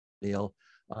Neil.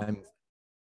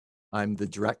 I'm the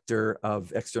Director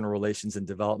of External Relations and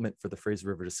Development for the Fraser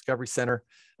River Discovery Center.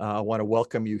 I want to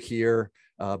welcome you here.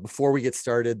 Before we get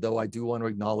started, though, I do want to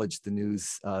acknowledge the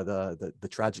news, the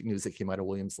tragic news that came out of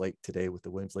Williams Lake today with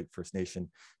the Williams Lake First Nation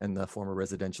and the former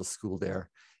residential school there.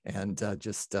 And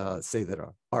just say that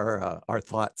our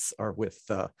thoughts are with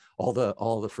all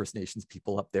the First Nations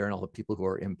people up there and all the people who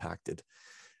are impacted.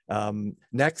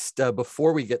 Next,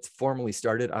 before we get formally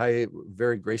started, I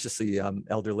very graciously,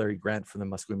 Elder Larry Grant from the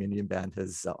Musqueam Indian Band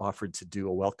has offered to do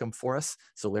a welcome for us.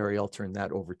 So Larry, I'll turn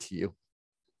that over to you.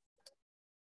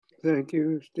 Thank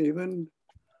you, Stephen.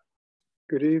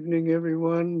 Good evening,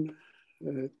 everyone.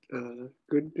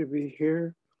 Good to be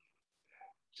here.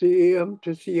 CEM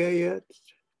to CAS,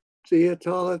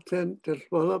 CETALATEN to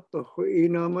swallow the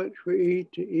Huinamat, Hui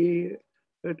to E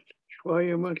at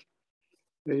Schwayamat,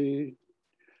 the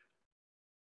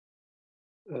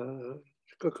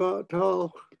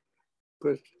Skakatal,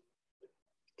 because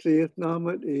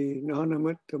Sietnamat, the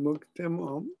Nanamat to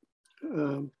Muktem,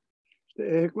 the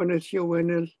Equinatio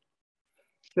winners.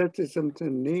 That is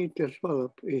something neat to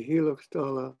swallow a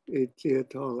helixtala, a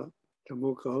theatala, to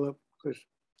Mukala, because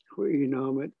we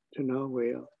namet to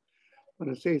Nawea. I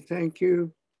want to say thank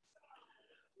you.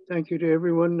 Thank you to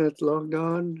everyone that's logged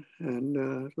on, and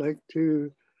I'd like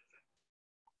to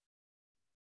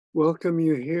welcome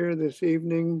you here this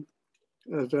evening.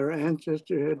 As our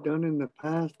ancestor had done in the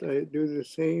past, I do the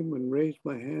same and raise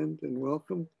my hand and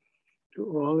welcome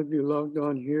to all of you logged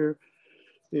on here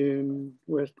in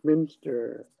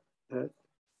Westminster at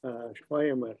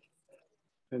Schwayamat.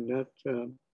 And that's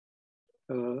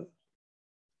the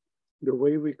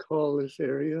way we call this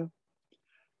area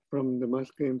from the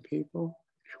Musqueam people,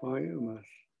 Schwayamat.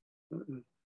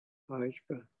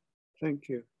 Thank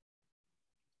you.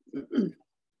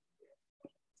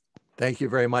 Thank you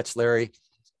very much, Larry.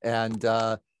 And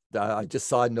I just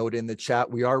saw a note in the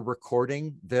chat. We are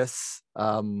recording this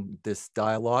this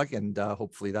dialogue, and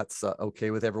hopefully that's okay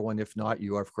with everyone. If not,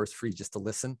 you are of course free just to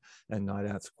listen and not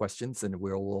ask questions. And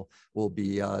we'll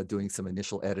be doing some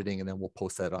initial editing, and then we'll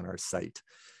post that on our site.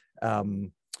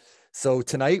 So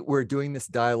tonight we're doing this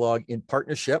dialogue in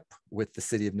partnership with the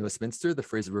City of Westminster, the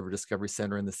Fraser River Discovery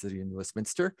Center, and the City of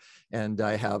Westminster. And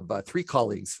I have three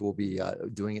colleagues who will be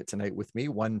doing it tonight with me.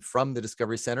 One from the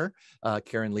Discovery Center,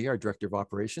 Karen Lee, our Director of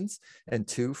Operations, and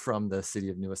two from the City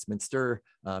of Westminster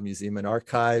Museum and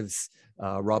Archives,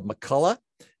 Rob McCullough,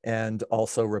 and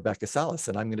also Rebecca Salas.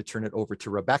 And I'm going to turn it over to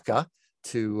Rebecca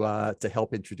to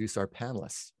help introduce our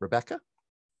panelists. Rebecca?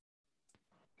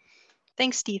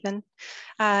 Thanks, Stephen.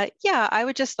 Yeah, I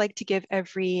would just like to give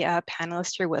every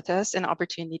panelist here with us an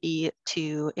opportunity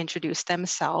to introduce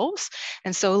themselves.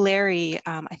 And so Larry,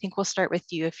 I think we'll start with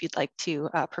you if you'd like to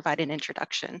provide an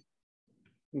introduction.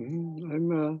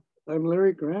 I'm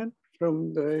Larry Grant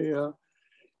from the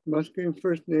Musqueam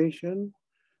First Nation.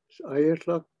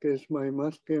 Ayatluk is my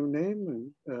Musqueam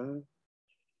name, and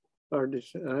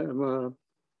I'm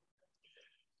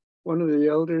one of the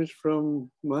elders from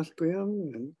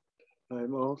Musqueam, and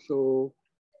I'm also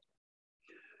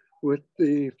with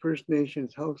the First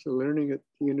Nations House of Learning at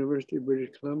the University of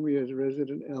British Columbia as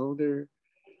resident elder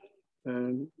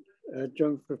and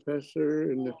adjunct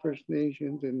professor in the First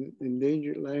Nations and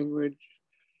Endangered language,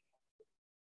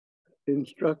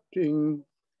 instructing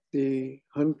the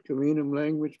Hunkaminam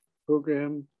language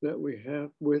program that we have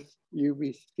with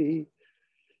UBC.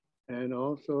 And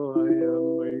also I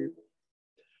am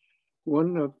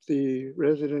one of the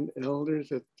resident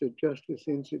elders at the Justice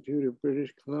Institute of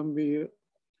British Columbia,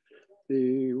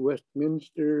 the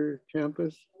Westminster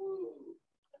campus.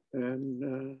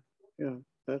 And yeah,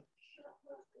 that's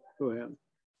who I am.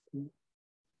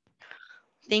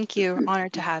 Thank you,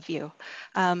 honored to have you.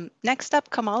 Next up,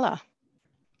 Kamala.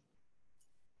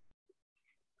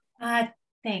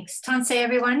 Thanks. Tanse,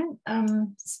 everyone.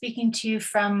 Speaking to you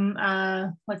from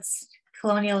what's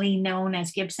colonially known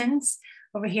as Gibsons,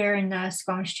 over here in the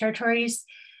Squamish territories,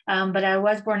 but I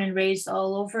was born and raised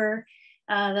all over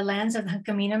the lands of the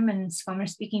Hunkaminam and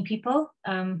Squamish speaking people,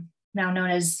 now known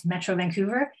as Metro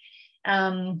Vancouver.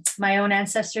 My own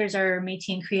ancestors are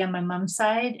Metis-Cree on my mom's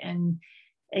side and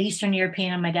Eastern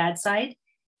European on my dad's side.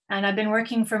 And I've been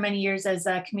working for many years as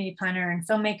a community planner and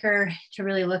filmmaker to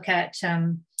really look at,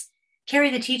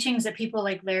 carry the teachings that people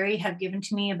like Larry have given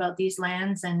to me about these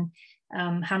lands and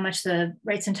how much the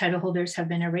rights and title holders have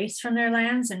been erased from their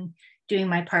lands, and doing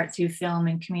my part through film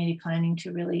and community planning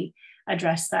to really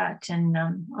address that. And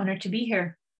honored to be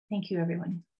here. Thank you,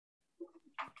 everyone.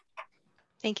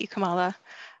 Thank you, Kamala.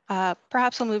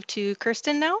 Perhaps we'll move to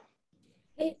Kirsten now.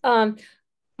 Hey, my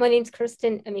name's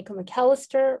Kirsten Emiko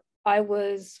McAllister. I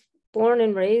was born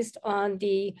and raised on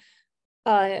the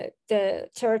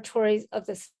territories of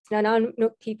the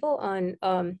Nanaimo people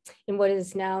in what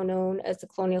is now known as the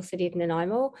colonial city of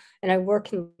Nanaimo. And I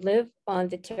work and live on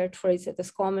the territories of the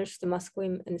Squamish, the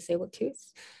Musqueam, and the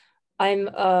Tsleil-Wautuths.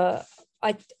 I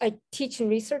teach and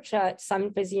research at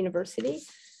Simon Fraser University.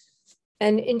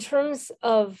 And in terms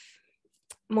of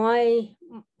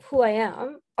who I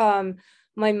am,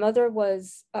 my mother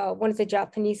was one of the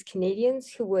Japanese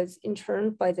Canadians who was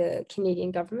interned by the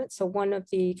Canadian government. So one of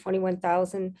the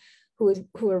 21,000 who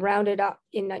were rounded up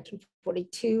in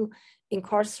 1942,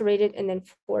 incarcerated, and then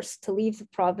forced to leave the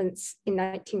province in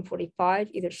 1945,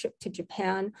 either shipped to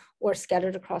Japan or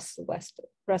scattered across the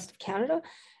rest of Canada.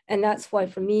 And that's why,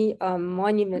 for me,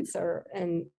 monuments are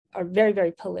very,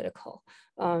 very political.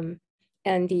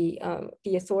 And the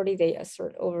authority they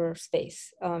assert over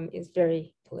space is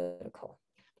very political.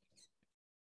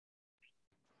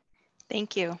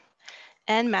 Thank you.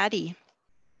 And Maddie.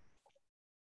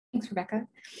 Thanks, Rebecca.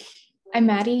 I'm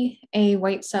Maddie, a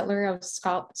white settler of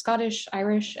Scottish,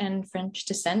 Irish, and French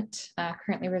descent,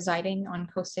 currently residing on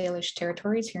Coast Salish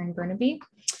territories here in Burnaby.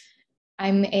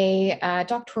 I'm a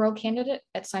doctoral candidate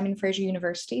at Simon Fraser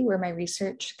University, where my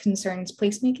research concerns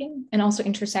placemaking and also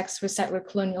intersects with settler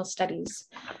colonial studies.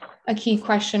 A key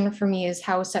question for me is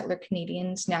how settler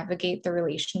Canadians navigate the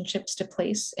relationships to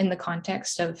place in the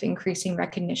context of increasing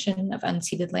recognition of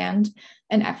unceded land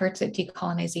and efforts at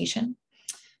decolonization.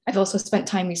 I've also spent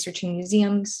time researching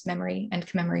museums, memory, and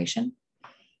commemoration.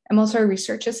 I'm also a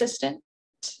research assistant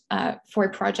for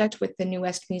a project with the New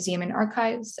West Museum and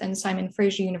Archives and Simon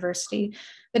Fraser University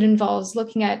that involves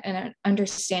looking at and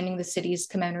understanding the city's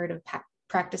commemorative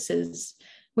practices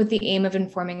with the aim of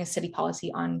informing a city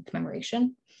policy on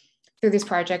commemoration. Through this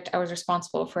project, I was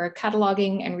responsible for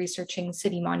cataloging and researching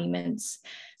city monuments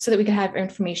so that we could have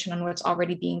information on what's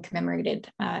already being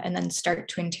commemorated and then start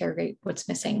to interrogate what's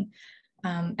missing.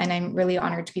 And I'm really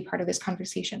honored to be part of this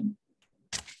conversation.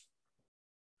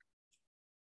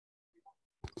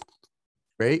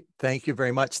 Great, thank you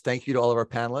very much. Thank you to all of our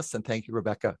panelists, and thank you,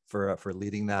 Rebecca, for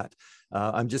leading that.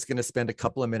 I'm just going to spend a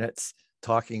couple of minutes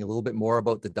talking a little bit more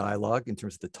about the dialogue in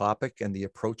terms of the topic and the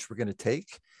approach we're going to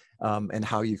take. And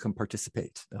how you can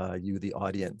participate, you, the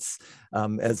audience.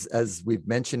 As we've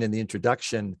mentioned in the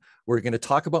introduction, we're going to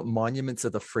talk about monuments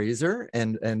of the Fraser,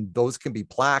 and those can be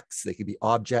plaques, they can be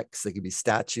objects, they can be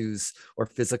statues or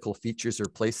physical features or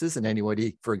places. And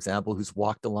anybody, for example, who's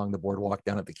walked along the boardwalk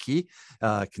down at the quay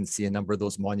can see a number of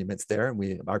those monuments there,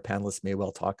 and our panelists may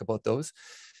well talk about those.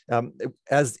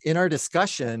 As in our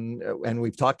discussion, and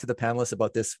we've talked to the panelists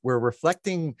about this, we're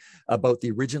reflecting about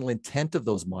the original intent of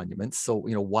those monuments. So,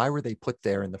 why were they put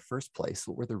there in the first place?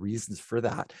 What were the reasons for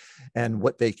that? And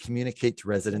what they communicate to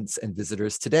residents and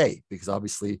visitors today, because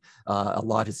obviously a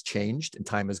lot has changed and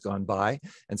time has gone by.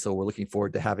 And so we're looking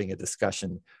forward to having a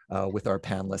discussion with our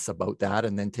panelists about that,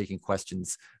 and then taking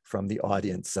questions from the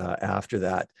audience after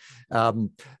that.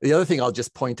 The other thing I'll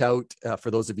just point out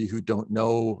for those of you who don't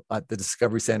know, the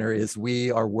Discovery Center is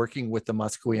we are working with the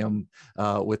Musqueam,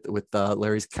 with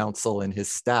Larry's council and his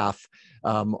staff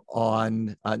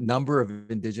on a number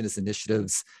of Indigenous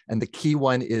initiatives. And the key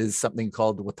one is something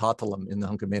called Watatalam in the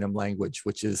Hunkaminam language,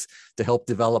 which is to help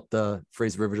develop the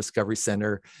Fraser River Discovery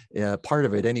Center, part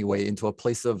of it anyway, into a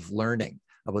place of learning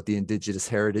about the Indigenous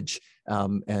heritage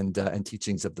and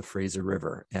teachings of the Fraser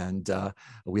River. And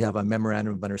we have a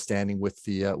memorandum of understanding with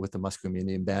the Musqueam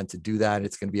Indian Band to do that.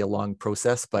 It's going to be a long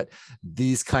process, but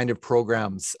these kind of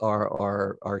programs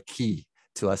are key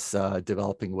to us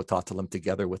developing Watatalam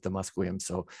together with the Musqueam.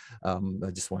 So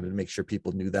I just wanted to make sure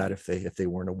people knew that if they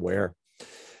weren't aware.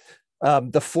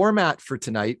 The format for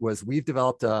tonight was we've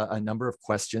developed a number of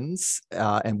questions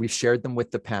and we've shared them with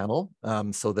the panel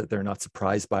so that they're not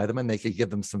surprised by them and they could give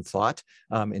them some thought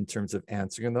in terms of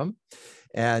answering them.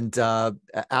 And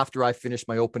after I finish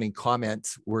my opening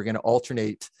comments, we're going to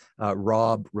alternate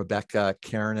Rob, Rebecca,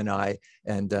 Karen, and I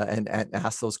and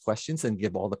ask those questions and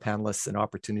give all the panelists an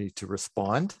opportunity to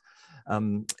respond.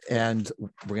 And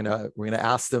we're gonna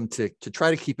ask them to try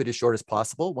to keep it as short as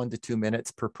possible, 1 to 2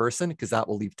 minutes per person, because that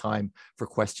will leave time for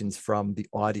questions from the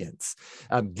audience.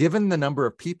 Given the number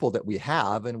of people that we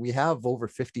have, and we have over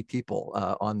 50 people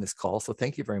on this call, so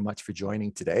thank you very much for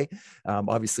joining today.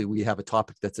 Obviously, we have a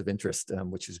topic that's of interest,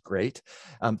 which is great.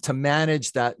 To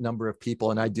manage that number of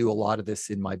people, and I do a lot of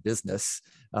this in my business,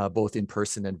 both in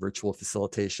person and virtual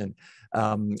facilitation,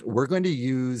 we're going to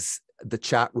use the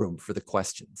chat room for the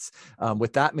questions.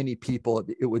 With that many people,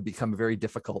 it would become very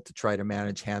difficult to try to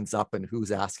manage hands up and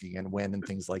who's asking and when and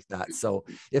things like that. So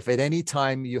if at any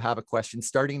time you have a question,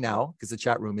 starting now, because the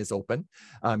chat room is open,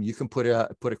 you can put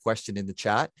a question in the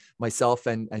chat. Myself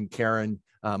and Karen,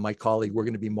 my colleague, we're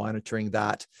going to be monitoring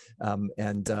that,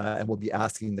 and we'll be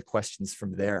asking the questions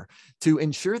from there to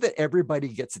ensure that everybody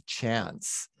gets a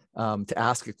chance to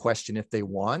ask a question if they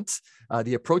want.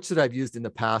 The approach that I've used in the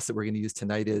past that we're going to use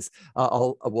tonight is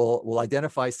we'll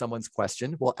identify someone's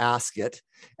question, we'll ask it,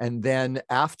 and then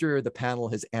after the panel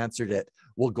has answered it,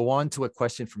 we'll go on to a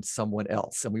question from someone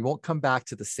else, and we won't come back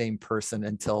to the same person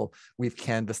until we've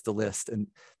canvassed the list and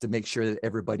to make sure that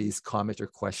everybody's comment or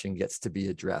question gets to be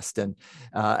addressed. And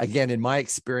again, in my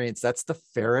experience, that's the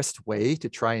fairest way to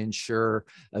try and ensure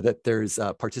that there's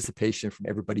participation from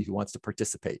everybody who wants to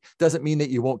participate. Doesn't mean that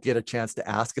you won't get a chance to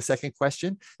ask a second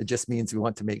question. It just means we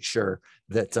want to make sure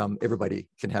that everybody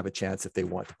can have a chance if they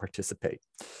want to participate.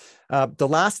 The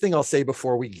last thing I'll say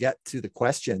before we get to the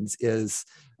questions is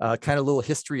kind of a little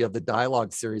history of the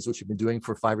dialogue series, which we've been doing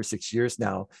for 5 or 6 years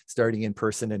now, starting in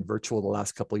person and virtual the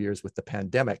last couple of years with the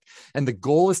pandemic. And the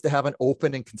goal is to have an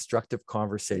open and constructive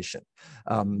conversation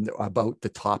about the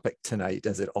topic tonight,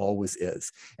 as it always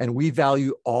is. And we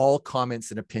value all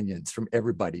comments and opinions from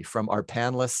everybody, from our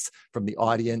panelists, from the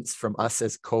audience, from us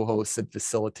as co-hosts and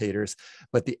facilitators.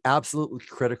 But the absolutely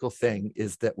critical thing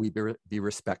is that we be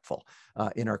respectful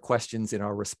in our questions, in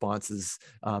our responses,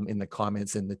 in the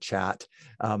comments, in the chat.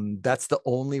 That's the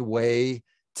only way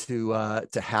to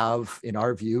have, in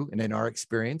our view and in our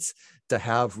experience, to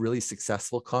have really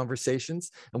successful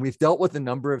conversations. And we've dealt with a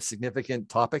number of significant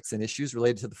topics and issues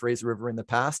related to the Fraser River in the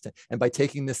past. And by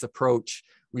taking this approach,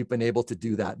 we've been able to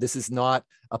do that. This is not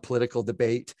a political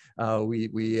debate.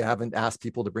 We haven't asked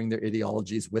people to bring their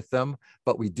ideologies with them,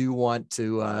 but we do want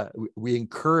to, we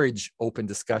encourage open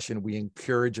discussion, we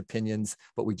encourage opinions,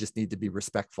 but we just need to be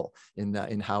respectful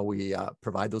in how we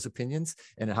provide those opinions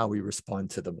and how we respond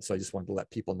to them. So I just wanted to let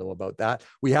people know about that.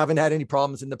 We haven't had any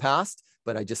problems in the past,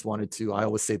 but I just wanted to, I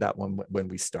always say that when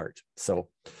we start. So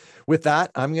with that,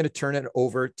 I'm going to turn it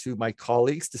over to my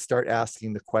colleagues to start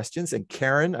asking the questions. And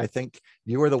Karen, I think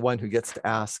you are the one who gets to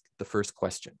ask the first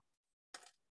question.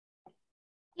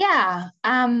 Yeah,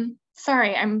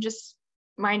 sorry, I'm just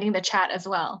minding the chat as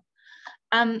well.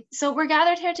 So we're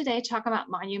gathered here today to talk about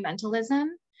monumentalism.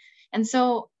 And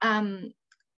so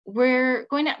we're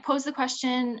going to pose the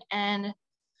question and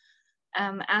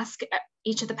ask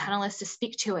each of the panelists to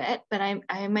speak to it, but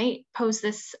I might pose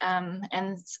this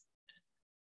and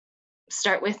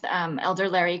start with Elder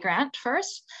Larry Grant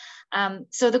first.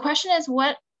 So the question is,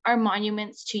 what are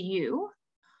monuments to you?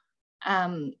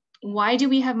 Why do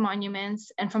we have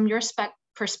monuments? And from your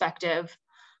perspective,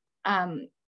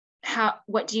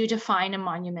 what do you define a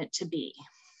monument to be?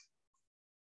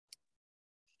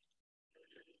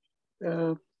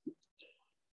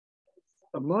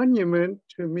 A monument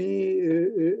to me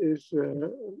is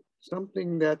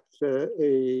something that's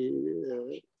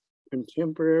a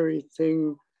contemporary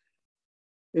thing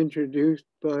introduced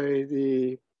by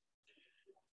the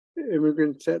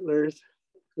immigrant settlers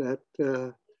that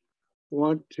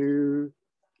want to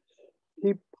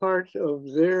keep part of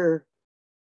their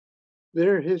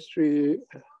history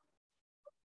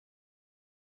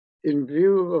in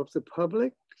view of the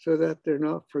public so that they're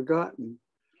not forgotten.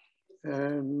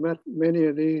 And many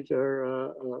of these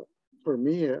are, for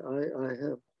me, I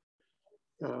have,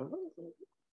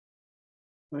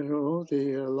 I don't know,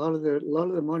 a lot of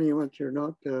the monuments are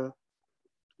not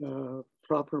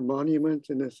proper monuments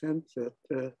in the sense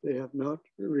that they have not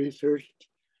researched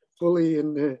fully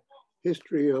in the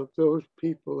history of those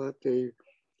people that they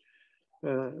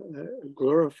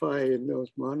glorify in those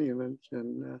monuments.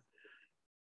 And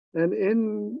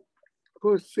in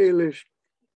Coast Salish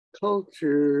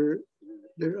culture,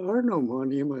 there are no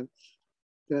monuments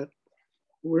that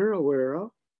we're aware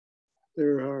of.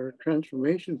 There are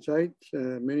transformation sites.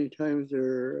 Many times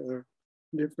there are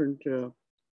different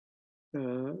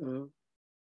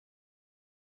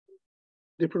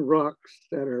rocks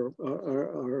that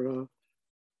are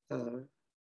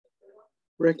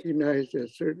recognized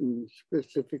as certain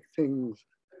specific things,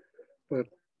 but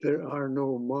there are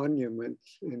no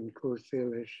monuments in Coast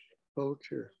Salish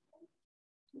culture.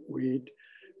 We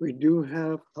do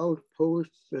have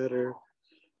outposts that are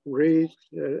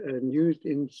raised and used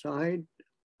inside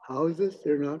houses.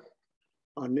 They're not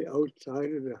on the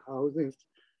outside of the houses.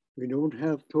 We don't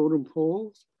have totem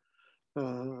poles.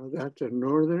 That's a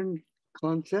northern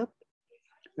concept.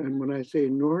 And when I say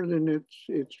northern,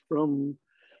 it's from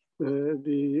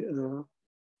the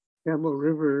Kamala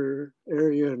River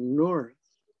area north.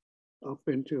 up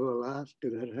into Alaska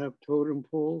that have totem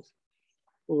poles,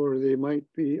 or they might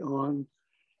be on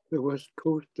the west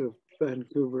coast of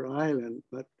Vancouver Island.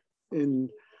 But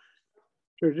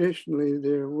traditionally,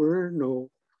 there were no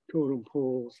totem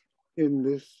poles in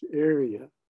this area,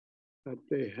 but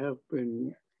they have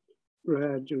been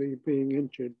gradually being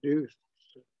introduced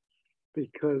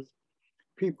because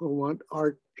people want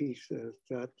art pieces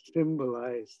that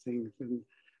symbolize things, and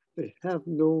they have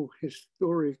no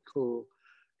historical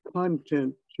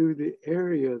content to the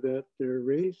area that they're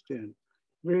raised in.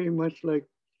 Very much like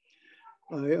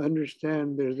I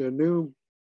understand there's a new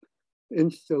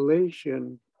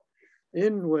installation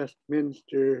in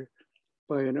Westminster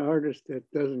by an artist that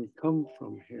doesn't come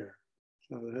from here.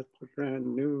 So that's a brand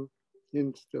new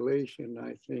installation,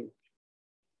 I think.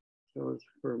 So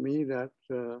for me,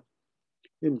 that's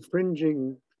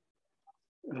infringing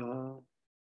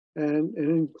and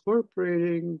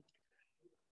incorporating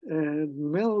and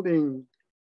melding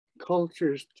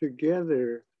cultures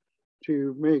together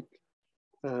to make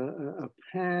a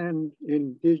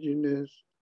pan-Indigenous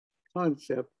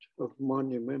concept of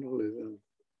monumentalism.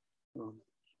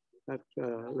 That's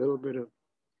a little bit of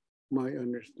my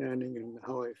understanding and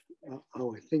how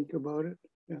I think about it.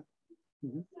 Yeah.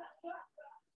 Mm-hmm.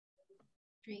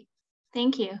 Great,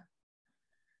 thank you.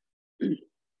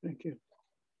 Thank you.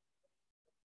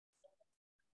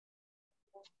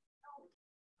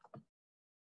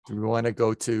 Do we want to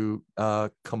go to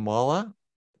Kamala?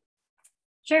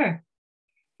 Sure.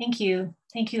 Thank you.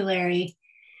 Thank you, Larry.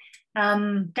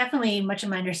 Definitely much of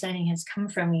my understanding has come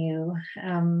from you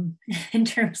in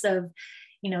terms of,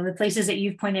 the places that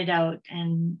you've pointed out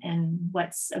and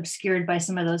what's obscured by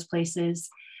some of those places.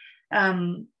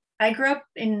 I grew up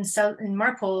in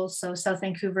Marpole, so South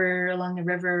Vancouver along the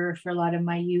river for a lot of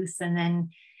my youth. And then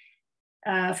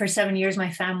for 7 years,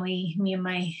 my family, me and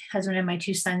my husband and my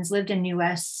 2 sons lived in New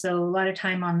West. So a lot of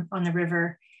time on the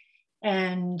river.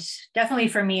 And definitely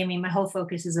for me, my whole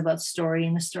focus is about story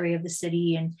and the story of the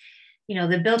city. And,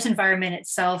 the built environment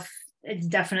itself, it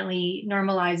definitely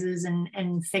normalizes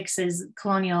and fixes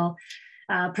colonial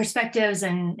perspectives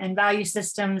and value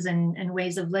systems and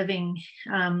ways of living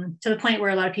to the point where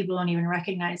a lot of people don't even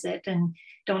recognize it and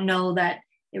don't know that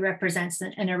it represents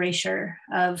an erasure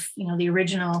of, the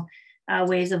original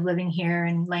ways of living here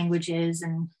and languages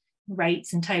and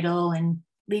rights and title and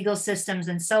legal systems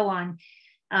and so on.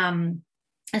 And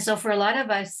so for a lot of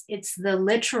us, it's the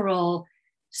literal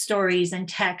stories and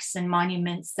texts and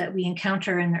monuments that we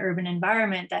encounter in the urban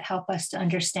environment that help us to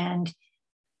understand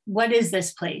what is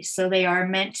this place. So they are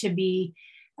meant to be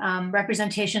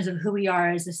representations of who we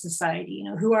are as a society.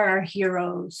 Who are our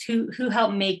heroes? Who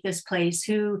helped make this place?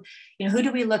 Who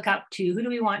do we look up to? Who do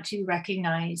we want to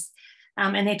recognize?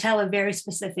 And they tell a very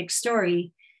specific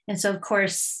story. And so, of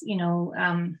course,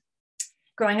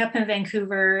 growing up in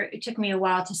Vancouver, it took me a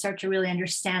while to start to really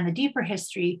understand the deeper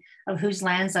history of whose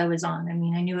lands I was on.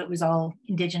 I knew it was all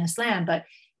Indigenous land, but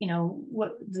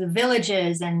what the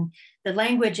villages and the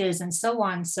languages and so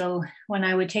on. So when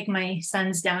I would take my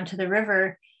sons down to the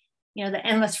river, the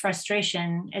endless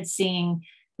frustration at seeing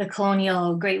the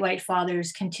colonial Great White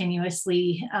Fathers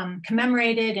continuously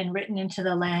commemorated and written into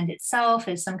the land itself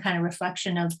as some kind of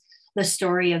reflection of the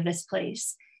story of this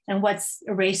place and what's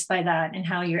erased by that, and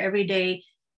how your everyday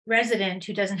resident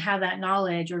who doesn't have that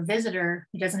knowledge or visitor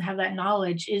who doesn't have that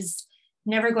knowledge is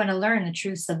never going to learn the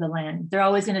truths of the land. They're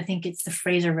always going to think it's the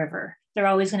Fraser River. They're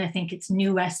always going to think it's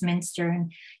New Westminster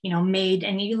and, made.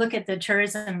 And you look at the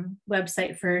tourism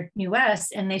website for New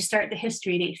West and they start the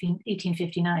history at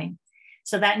 1859.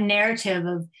 So that narrative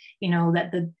of,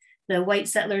 that the white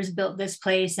settlers built this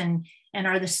place and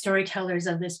are the storytellers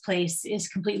of this place is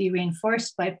completely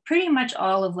reinforced by pretty much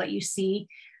all of what you see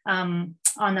on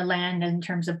the land in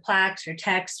terms of plaques or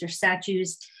texts or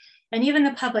statues, and even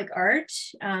the public art,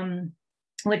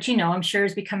 which, I'm sure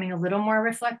is becoming a little more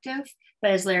reflective.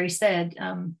 But as Larry said,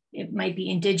 it might be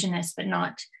Indigenous, but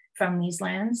not from these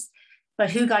lands.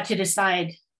 But who got to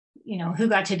decide, who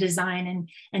got to design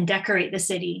and decorate the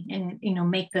city and,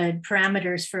 make the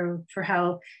parameters for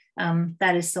how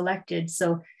that is selected.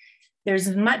 So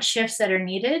there's much shifts that are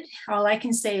needed. All I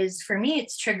can say is for me,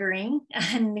 it's triggering,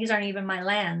 and these aren't even my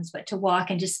lands, but to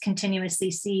walk and just continuously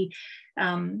see,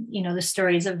 the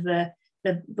stories of the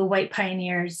white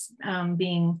pioneers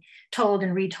being told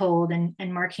and retold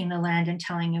and marking the land and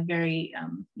telling a very,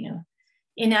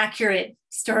 inaccurate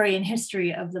story and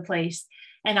history of the place.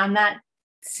 And on that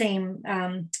same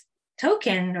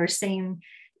token or same,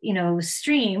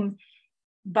 stream,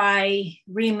 by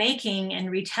remaking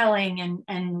and retelling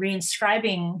and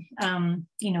reinscribing,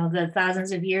 the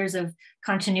thousands of years of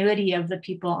continuity of the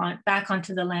people back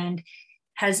onto the land,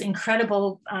 has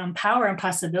incredible power and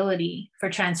possibility for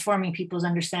transforming people's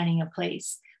understanding of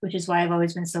place, which is why I've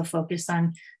always been so focused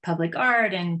on public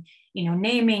art and, you know,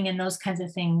 naming and those kinds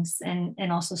of things,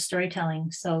 and also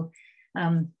storytelling. So,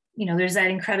 you know, there's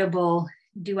that incredible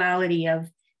duality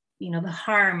of, you know, the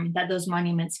harm that those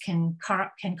monuments can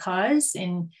cause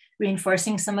in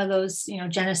reinforcing some of those, you know,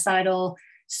 genocidal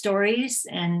stories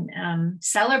and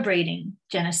celebrating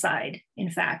genocide, in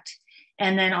fact.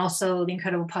 And then also the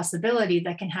incredible possibility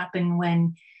that can happen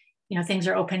when, you know, things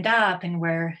are opened up and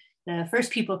where the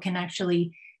first people can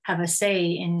actually have a say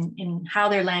in how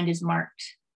their land is marked.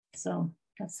 So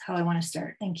that's how I want to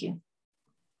start. Thank you.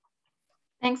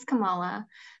 Thanks, Kamala.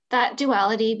 That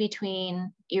duality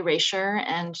between erasure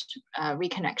and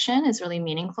reconnection is really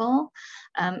meaningful.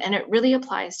 And it really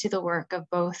applies to the work of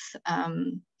both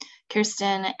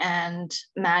Kirsten and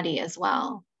Maddie as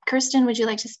well. Kirsten, would you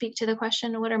like to speak to the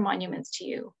question? What are monuments to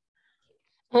you?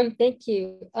 Thank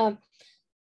you.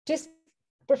 Just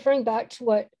referring back to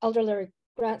what Elder Larry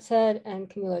Grant said and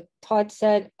Kamala Todd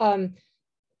said, I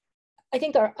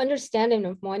think our understanding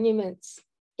of monuments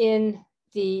in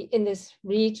this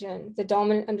region, the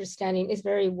dominant understanding is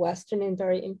very Western and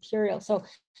very imperial. So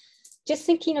just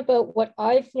thinking about what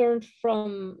I've learned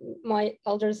from my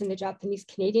elders in the Japanese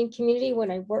Canadian community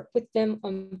when I worked with them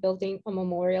on building a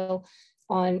memorial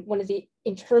on one of the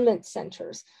internment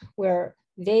centers where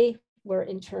they were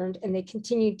interned and they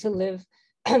continued to live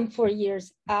for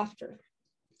years after,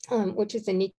 which is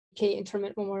the Nikkei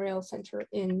Internment Memorial Center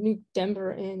in New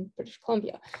Denver in British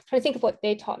Columbia. I'm trying to think of what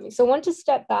they taught me. So I want to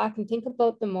step back and think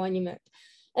about the monument.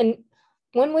 And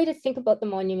one way to think about the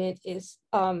monument is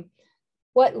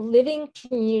what living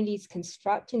communities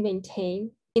construct and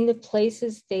maintain in the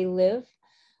places they live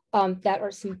that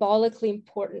are symbolically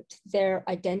important to their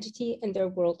identity and their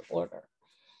world order.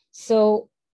 So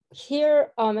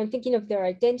here I'm thinking of their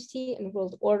identity and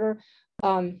world order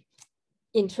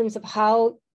in terms of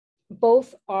how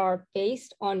both are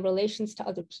based on relations to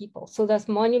other people. So thus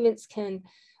monuments can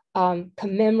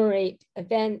commemorate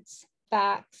events,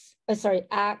 acts,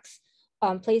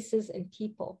 places and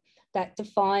people that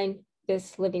define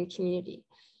this living community.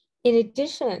 In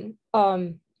addition,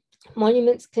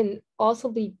 monuments can also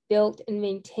be built and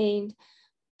maintained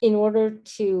in order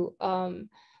to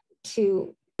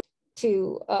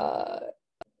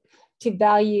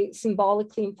value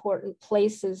symbolically important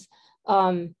places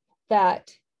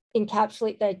that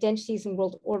encapsulate the identities and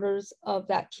world orders of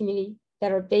that community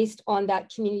that are based on that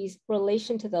community's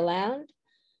relation to the land,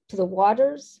 to the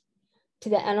waters, to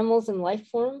the animals and life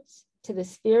forms, to the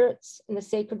spirits and the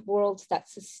sacred worlds that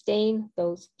sustain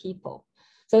those people.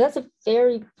 So that's a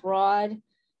very broad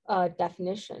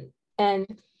definition. And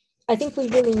I think we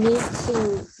really need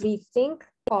to rethink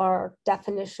our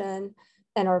definition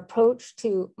and our approach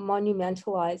to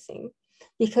monumentalizing,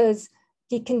 because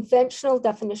the conventional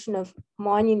definition of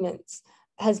monuments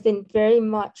has been very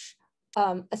much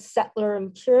a settler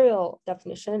imperial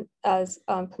definition, as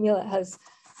Kamala has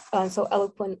so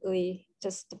eloquently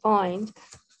just defined.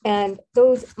 And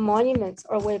those monuments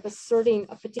are a way of asserting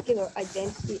a particular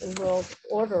identity and world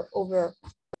order over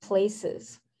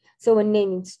places. So in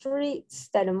naming streets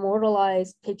that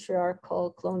immortalize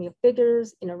patriarchal colonial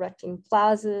figures, in erecting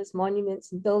plazas,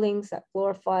 monuments, and buildings that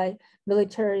glorify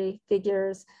military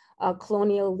figures,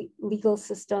 colonial legal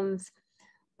systems,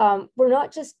 we're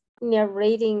not just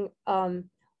narrating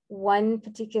one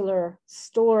particular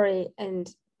story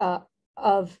and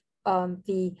of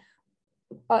the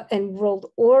and world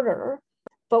order,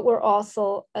 but we're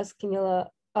also, as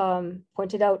Kamala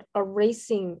pointed out,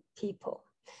 erasing people.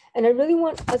 And I really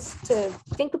want us to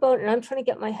think about, and I'm trying to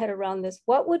get my head around this,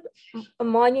 what would a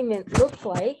monument look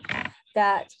like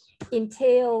that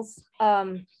entails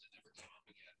an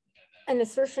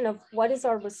assertion of what is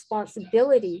our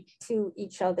responsibility to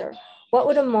each other? What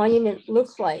would a monument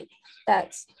look like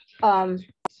that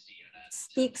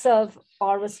speaks of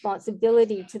our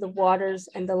responsibility to the waters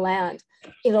and the land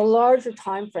in a larger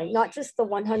time frame, not just the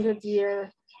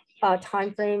 100-year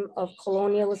time frame of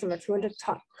colonialism or 200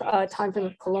 time frame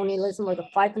of colonialism or the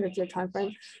 500-year time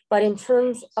frame, but in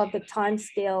terms of the time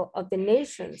scale of the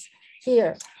nations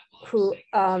here who,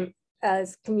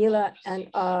 as Kamala and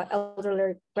Elder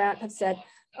Larry Grant have said,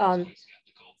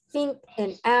 think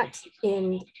and act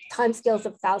in timescales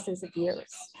of thousands of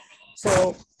years.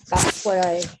 So that's what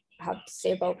I have to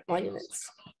say about monuments.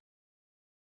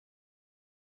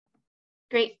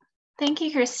 Great, thank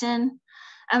you, Kirsten.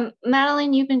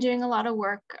 Madeline, you've been doing a lot of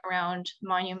work around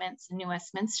monuments in New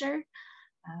Westminster.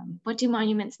 What do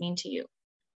monuments mean to you?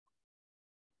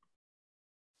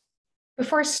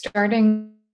 Before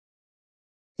starting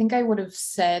think I would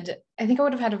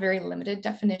have had a very limited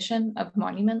definition of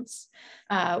monuments,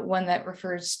 one that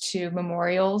refers to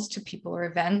memorials to people or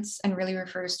events and really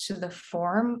refers to the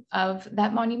form of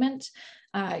that monument.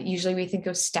 Usually we think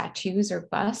of statues or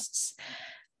busts,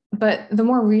 but the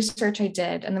more research I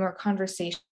did and the more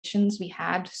conversations we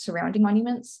had surrounding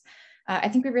monuments, I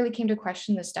think we really came to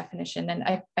question this definition. And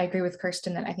I agree with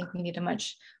Kirsten that I think we need a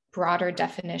much broader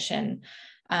definition.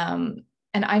 And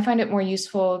I find it more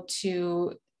useful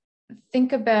to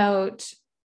think about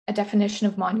a definition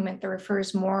of monument that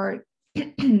refers more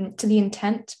to the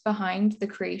intent behind the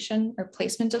creation or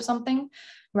placement of something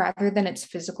rather than its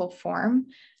physical form,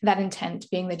 that intent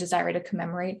being the desire to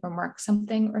commemorate or mark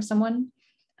something or someone.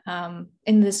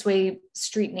 In this way,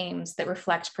 street names that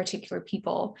reflect particular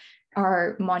people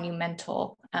are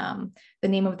monumental. The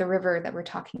name of the river that we're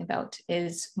talking about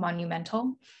is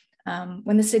monumental.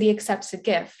 When the city accepts a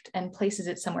gift and places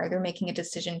it somewhere, they're making a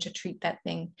decision to treat that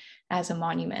thing as a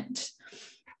monument.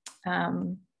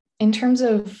 In terms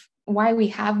of why we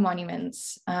have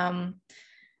monuments,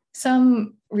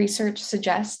 some research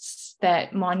suggests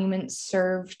that monuments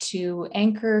serve to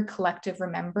anchor collective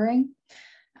remembering.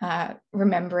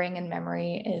 Remembering and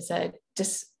memory is a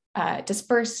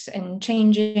dispersed and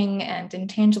changing and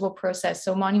intangible process.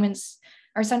 So monuments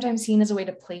are sometimes seen as a way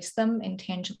to place them in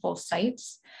tangible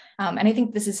sites. And I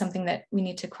think this is something that we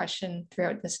need to question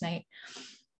throughout this night.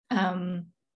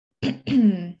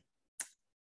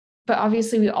 But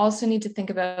obviously we also need to think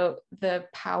about the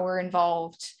power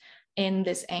involved in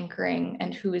this anchoring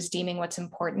and who is deeming what's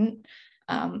important.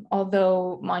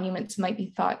 Although monuments might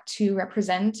be thought to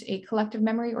represent a collective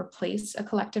memory or place a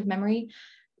collective memory,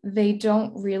 they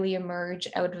don't really emerge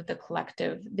out of the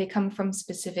collective. They come from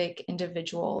specific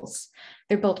individuals.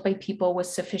 They're built by people with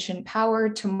sufficient power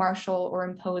to marshal or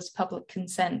impose public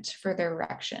consent for their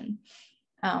erection.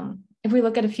 If we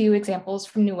look at a few examples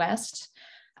from New West,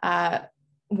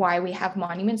 why we have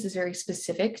monuments is very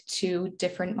specific to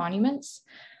different monuments.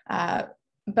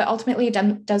 But ultimately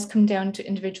it does come down to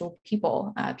individual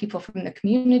people, people from the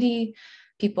community,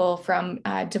 people from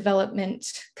development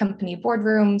company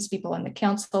boardrooms, people on the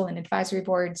council and advisory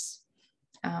boards.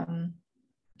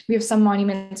 We have some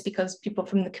monuments because people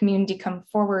from the community come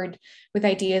forward with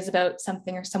ideas about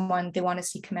something or someone they want to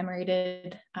see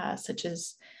commemorated, such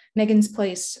as Megan's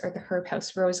Place or the Herb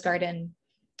House Rose Garden.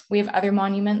 We have other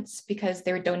monuments because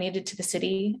they were donated to the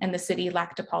city and the city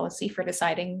lacked a policy for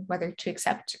deciding whether to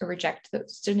accept or reject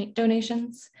those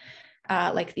donations,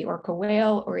 like the Orca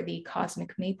Whale or the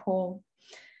Cosmic Maypole.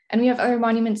 And we have other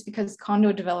monuments because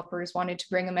condo developers wanted to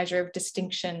bring a measure of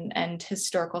distinction and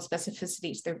historical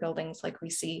specificity to their buildings, like we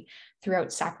see throughout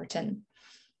Sackerton.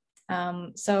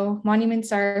 So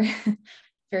monuments are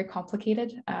very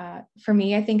complicated. For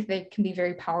me, I think they can be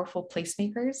very powerful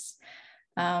placemakers.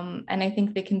 And I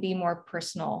think they can be more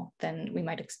personal than we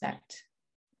might expect.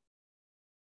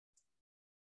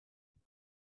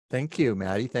 Thank you,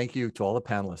 Maddie. Thank you to all the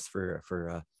panelists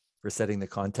for setting the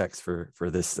context for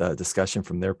this discussion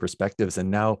from their perspectives.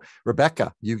 And now,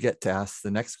 Rebecca, you get to ask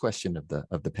the next question of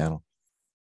the panel.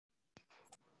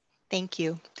 Thank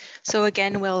you. So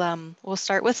again, we'll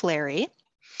start with Larry.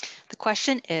 The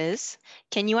question is,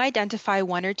 can you identify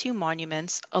one or two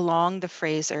monuments along the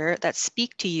Fraser that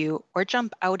speak to you or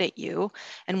jump out at you,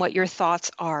 and what your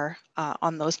thoughts are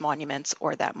on those monuments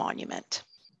or that monument?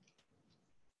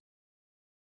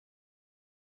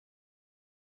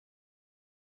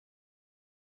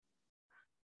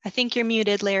 I think you're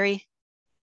muted, Larry.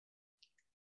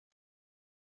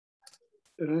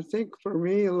 And I think for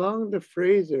me, along the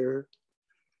Fraser,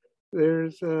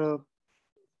 there's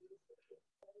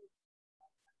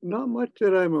not much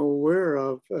that I'm aware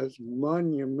of as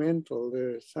monumental.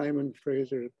 There's Simon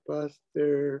Fraser's bust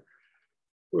there,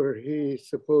 where he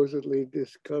supposedly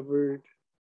discovered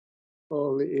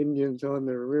all the Indians on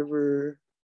the river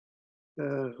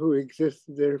who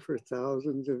existed there for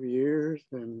thousands of years.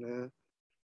 And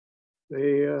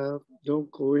they don't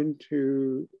go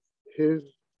into his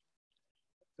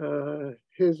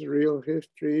real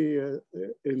history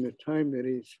in the time that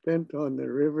he spent on the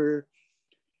river,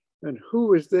 and who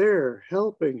was there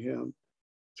helping him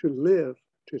to live,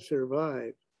 to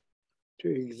survive, to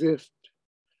exist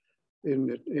in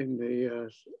the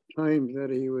time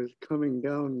that he was coming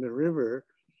down the river.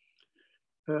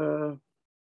 That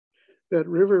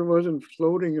river wasn't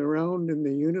floating around in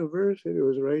the universe, it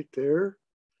was right there.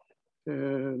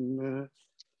 And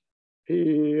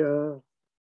I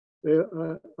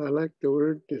like the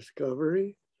word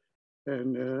discovery,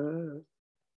 and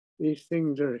these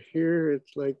things are here.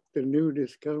 It's like the new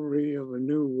discovery of a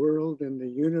new world in the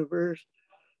universe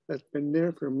that's been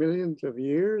there for millions of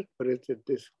years, but it's a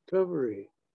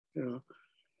discovery you know.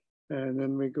 And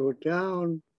then we go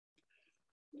down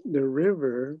the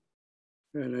river,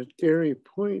 and at Gary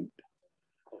Point,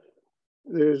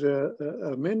 there's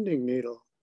a mending needle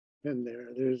in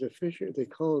there. There's a they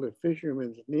call it a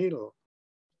fisherman's needle.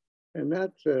 And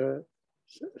that's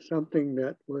something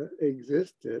that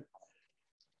existed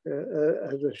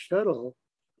as a shuttle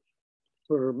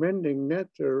for mending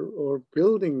nets or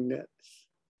building nets.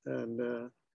 And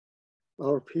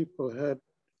our people had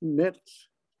nets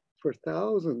for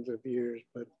thousands of years,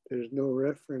 but there's no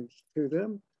reference to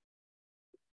them.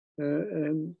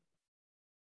 And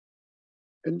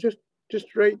just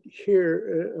right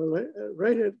here,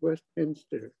 right at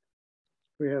Westminster,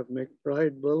 we have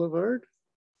McBride Boulevard.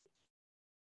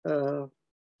 And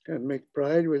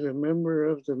McBride was a member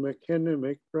of the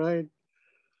McKenna-McBride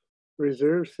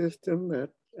Reserve System that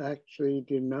actually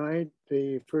denied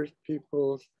the First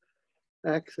Peoples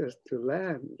access to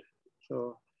land.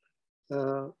 So,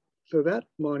 so that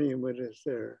monument is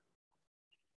there.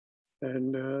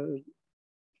 And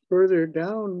further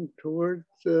down towards,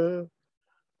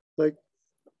 like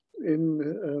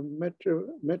in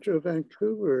Metro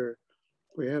Vancouver,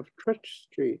 we have Trutch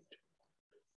Street,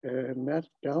 and that's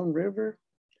downriver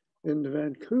in the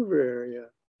Vancouver area.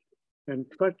 And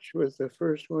Trutch was the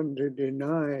first one to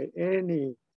deny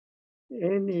any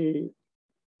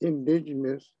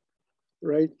Indigenous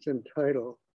rights and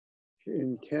title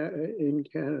in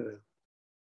Canada.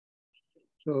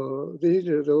 So these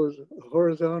are those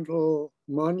horizontal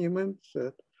monuments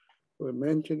that were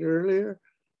mentioned earlier,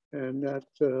 and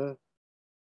that's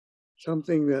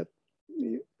something that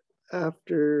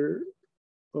after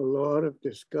a lot of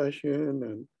discussion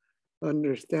and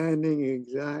understanding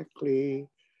exactly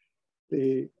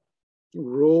the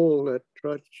role that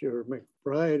Trutch or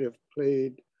McBride have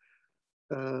played,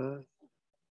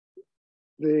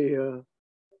 they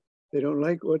don't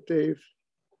like what they've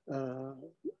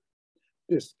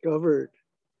discovered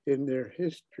in their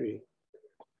history.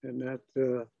 And that,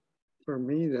 for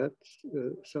me, that's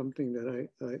something that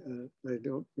I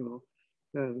don't know.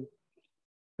 And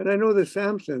I know the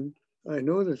Samson. I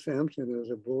know the Samson as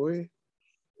a boy.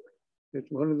 It's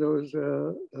one of those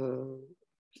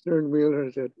stern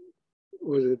wheelers that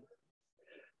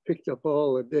picked up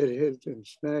all the dead heads and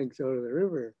snags out of the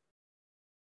river.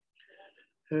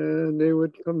 And they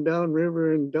would come down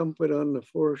river and dump it on the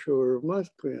foreshore of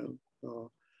Musqueam.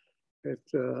 So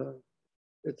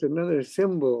it's another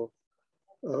symbol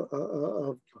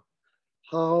of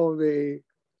how they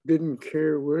didn't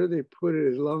care where they put it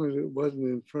as long as it wasn't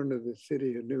in front of the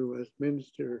city of New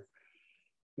Westminster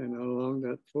and along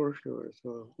that foreshore.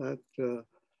 So that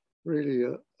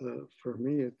really, for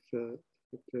me, it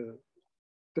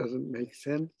doesn't make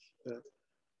sense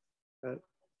that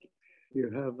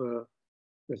you have the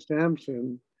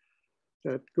Samson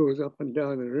that goes up and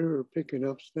down the river picking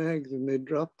up snags, and they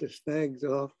drop the snags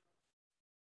off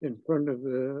in front of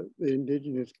the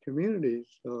Indigenous communities.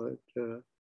 So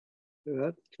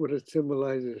that's what it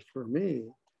symbolizes for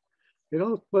me.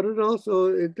 But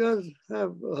it does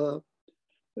have,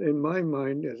 in my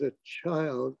mind as a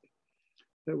child,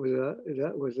 that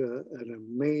was an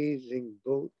amazing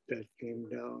boat that came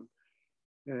down,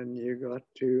 and you got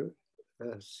to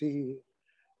see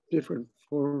different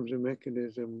forms of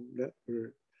mechanism that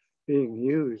were being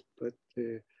used, but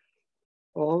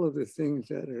all of the things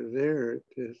that are there, it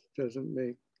just doesn't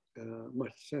make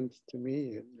much sense to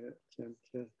me in that sense.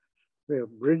 We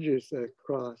have bridges that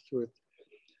cross with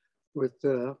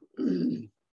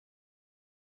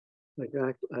like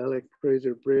Alec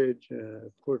Fraser Bridge,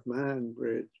 Port Mahon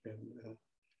Bridge, and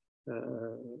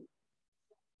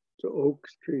the Oak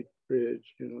Street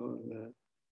Bridge, and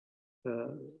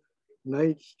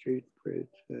Knight Street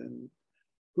Bridge. And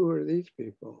who are these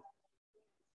people?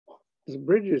 The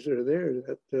bridges are there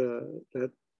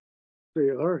that they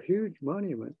are huge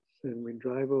monuments, and we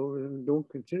drive over them and don't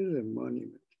consider them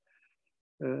monuments.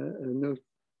 And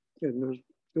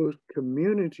those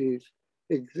communities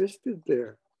existed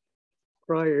there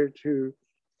prior to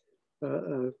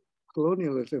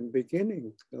colonialism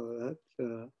beginning. So that's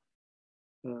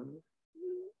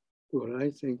what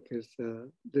I think is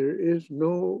there is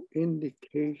no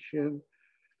indication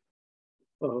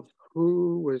of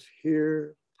who was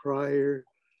here prior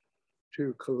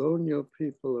to colonial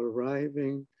people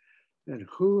arriving and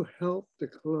who helped the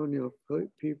colonial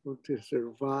people to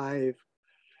survive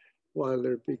while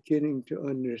they're beginning to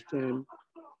understand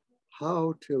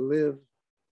how to live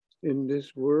in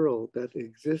this world that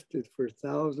existed for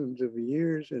thousands of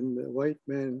years, and the white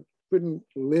man couldn't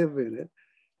live in it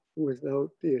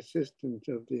without the assistance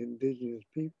of the Indigenous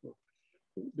people.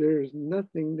 There's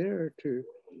nothing there to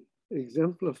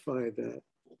exemplify that.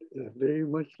 very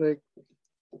much like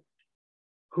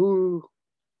who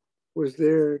was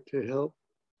there to help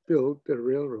build the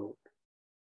railroad?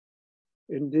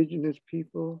 Indigenous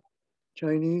people,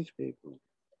 Chinese people.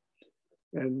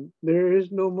 And there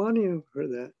is no monument for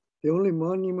that. The only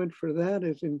monument for that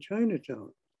is in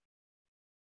Chinatown,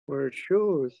 where it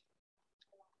shows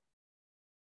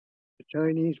a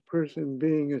Chinese person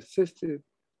being assisted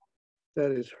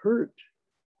that is hurt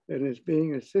and is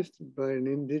being assisted by an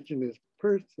Indigenous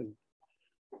person.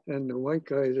 And the white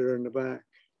guys are in the back.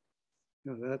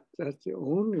 Now that's the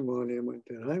only monument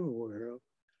that I'm aware of.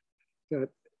 That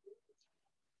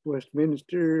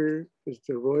Westminster is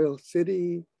the royal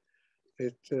city.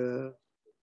 It's the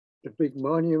big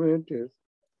monument is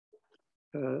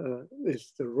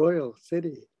it's the royal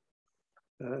city.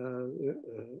 I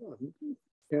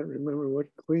can't remember what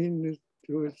queen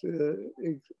was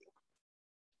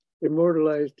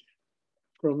immortalized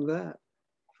from that,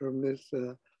 from this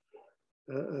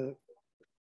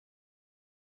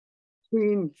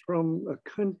queen from a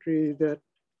country that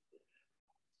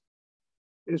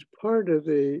is part of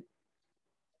the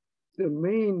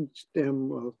main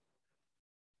stem of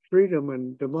freedom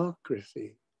and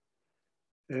democracy,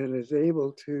 and is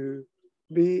able to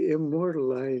be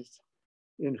immortalized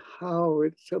in how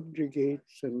it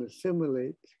subjugates and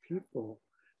assimilates people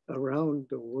around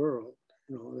the world.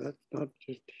 You know, that's not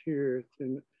just here, it's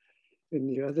in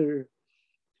the other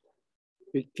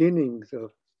beginnings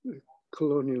of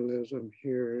colonialism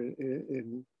here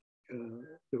in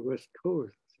the West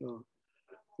Coast. So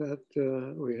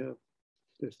that we have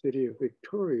the city of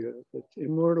Victoria that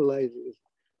immortalizes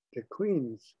the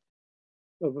queens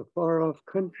of a far off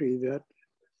country that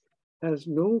has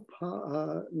no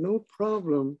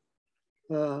problem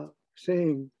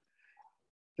saying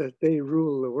that they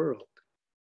rule the world,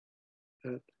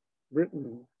 that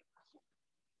Britain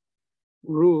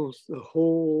rules the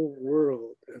whole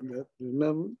world, and that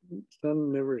the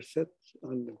sun never sets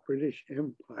on the British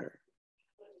Empire.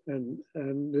 And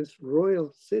this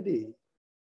royal city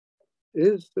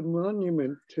is the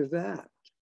monument to that.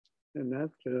 And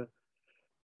that's a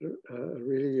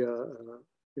really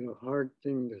hard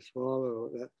thing to swallow,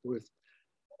 that with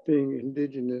being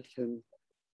Indigenous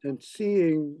and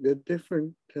seeing the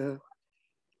different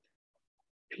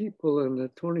people on the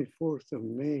 24th of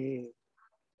May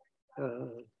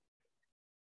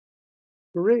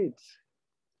parades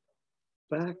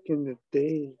back in the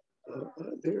day,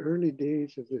 the early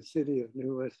days of the city of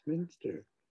New Westminster,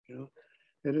 you know,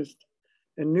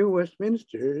 and New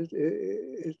Westminster,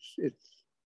 it's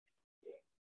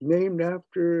named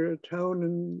after a town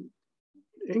in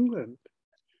England,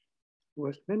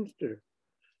 Westminster,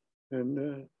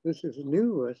 and this is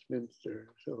New Westminster.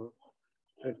 So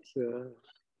it's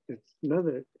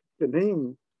another. The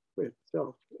name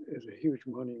itself is a huge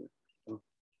monument. So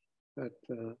that's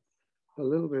a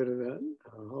little bit of that,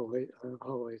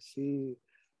 how I see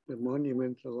the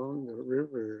monuments along the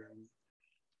river. And,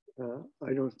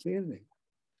 I don't see anything.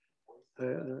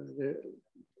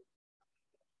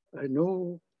 I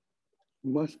know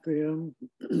Musqueam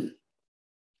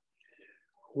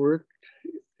worked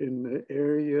in the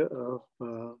area of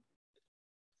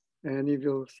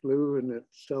Annieville Slough and that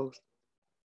south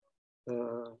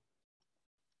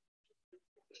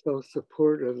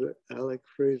support of the Alec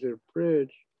Fraser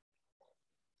Bridge.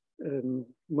 And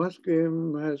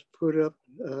Musqueam has put up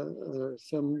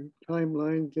some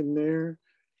timelines in there.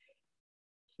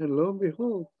 And lo and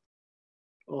behold,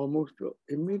 almost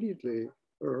immediately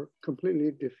or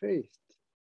completely defaced.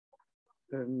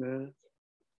 And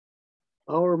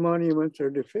our monuments are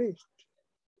defaced.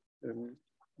 And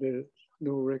there's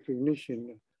no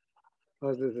recognition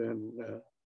other than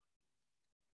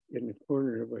in the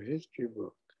corner of a history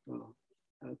book. Oh,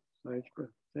 that's nice.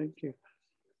 Thank you.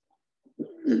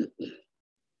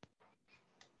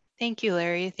 Thank you,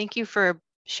 Larry. Thank you for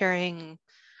sharing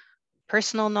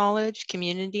personal knowledge,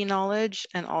 community knowledge,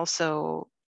 and also,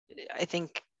 I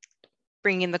think,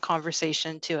 bringing the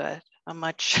conversation to a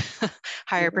much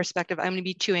higher perspective. I'm going to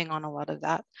be chewing on a lot of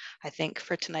that, I think,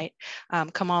 for tonight.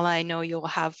 Kamala, I know you'll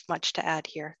have much to add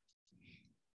here.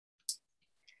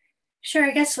 Sure,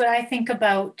 I guess what I think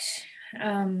about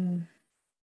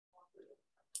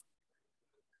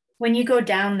when you go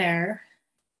down there,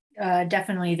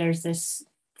 definitely there's this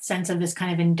sense of this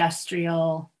kind of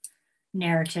industrial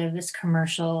narrative, this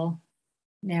commercial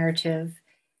narrative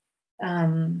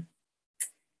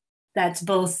that's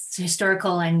both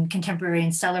historical and contemporary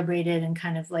and celebrated and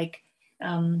kind of like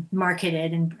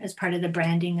marketed and as part of the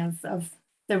branding of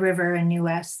the river and New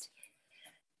West.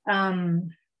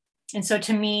 And so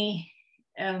to me,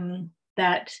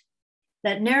 that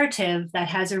narrative that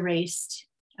has erased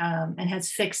and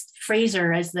has fixed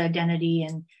Fraser as the identity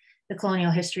and the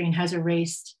colonial history, and has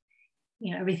erased,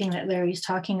 you know, everything that Larry's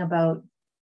talking about,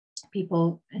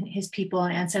 people and his people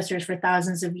and ancestors for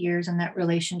thousands of years and that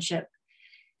relationship.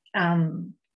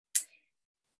 And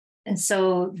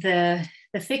so the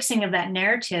fixing of that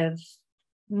narrative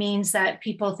means that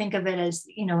people think of it as,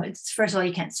 you know, it's, first of all,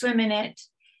 you can't swim in it.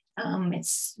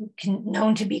 It's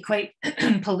known to be quite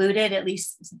polluted, at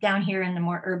least down here in the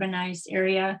more urbanized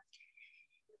area.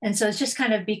 And so it's just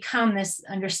kind of become this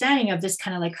understanding of this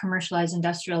kind of like commercialized,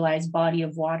 industrialized body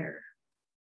of water,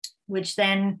 which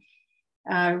then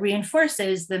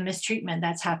reinforces the mistreatment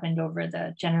that's happened over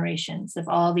the generations of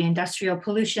all the industrial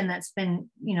pollution that's been,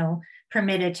 you know,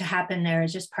 permitted to happen there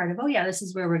is just part of, oh yeah, this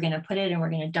is where we're going to put it and we're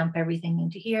going to dump everything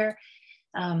into here,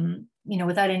 you know,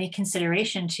 without any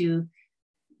consideration to,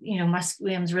 you know,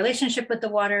 Musqueam's relationship with the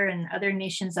water and other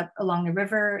nations up along the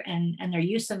river and their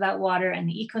use of that water and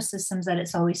the ecosystems that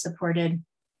it's always supported,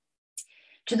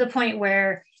 to the point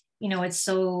where, you know, it's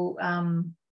so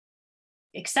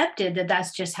accepted that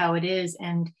that's just how it is.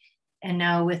 And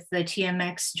now with the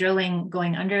TMX drilling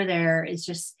going under there, it's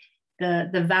just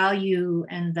the value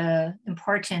and the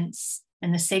importance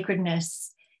and the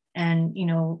sacredness and, you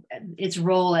know, its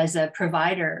role as a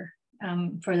provider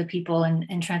for the people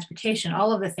and transportation,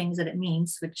 all of the things that it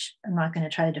means, which I'm not going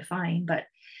to try to define, but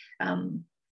none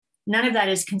of that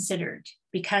is considered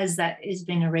because that has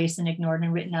been erased and ignored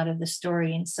and written out of the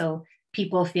story. And so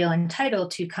people feel entitled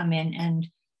to come in and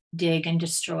dig and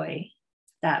destroy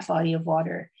that body of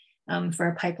water for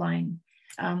a pipeline,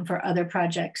 for other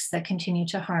projects that continue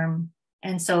to harm.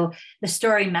 And so the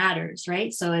story matters,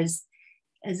 right? So as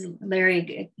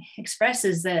Larry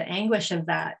expresses the anguish of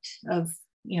that, of,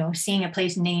 you know, seeing a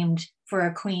place named for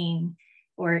a queen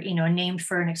or, you know, named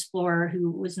for an explorer who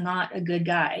was not a good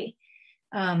guy.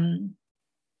 And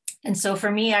so for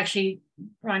me, actually,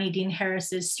 Ronnie Dean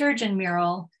Harris's Sturgeon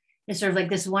mural is sort of like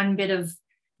this one bit of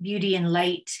beauty and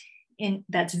light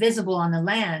that's visible on the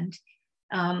land,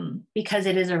 because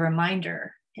it is a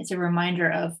reminder. It's a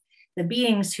reminder of the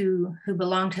beings who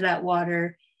belong to that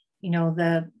water, you know,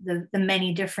 the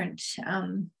many different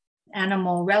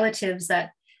animal relatives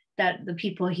that the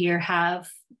people here have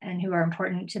and who are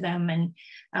important to them, and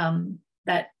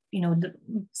that, you know,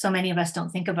 so many of us don't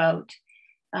think about,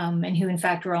 and who in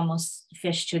fact were almost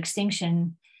fished to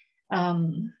extinction.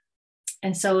 And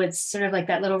so it's sort of like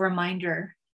that little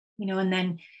reminder, you know. And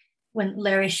then when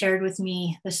Larry shared with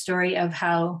me the story of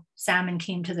how salmon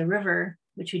came to the river,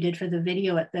 which we did for the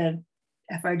video at the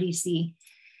FRDC,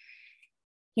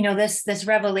 you know, this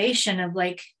revelation of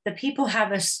like, the people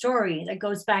have a story that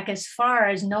goes back as far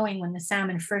as knowing when the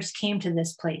salmon first came to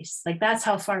this place. Like, that's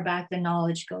how far back the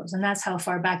knowledge goes. And that's how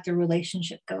far back the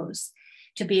relationship goes,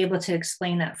 to be able to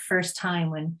explain that first time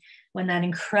when that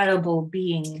incredible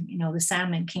being, you know, the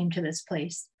salmon came to this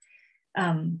place.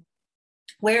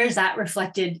 Where is that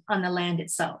reflected on the land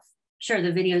itself? Sure,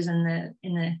 the video's in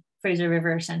the Fraser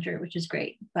River Center, which is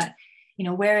great, but, you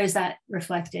know, where is that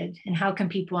reflected, and how can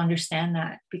people understand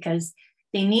that? Because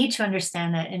they need to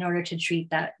understand that in order to treat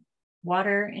that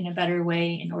water in a better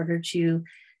way, in order to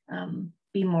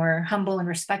be more humble and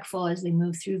respectful as they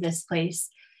move through this place,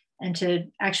 and to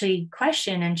actually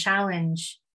question and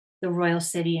challenge the royal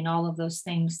city and all of those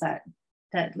things that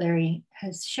Larry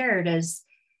has shared as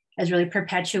really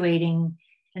perpetuating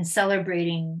and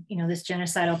celebrating, you know, this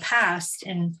genocidal past,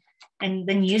 and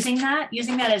then using that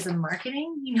as a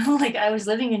marketing, you know. Like, I was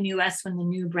living in the US when the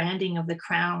new branding of the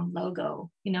crown logo,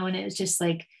 you know, and it was just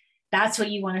like, that's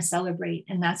what you want to celebrate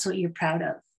and that's what you're proud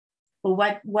of.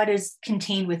 But what is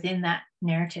contained within that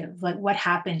narrative? Like, what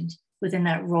happened within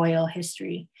that royal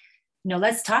history? You know,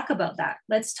 let's talk about that.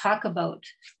 Let's talk about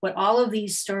what all of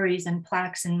these stories and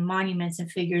plaques and monuments and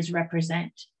figures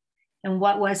represent, and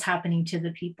what was happening to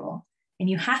the people. And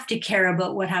you have to care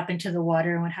about what happened to the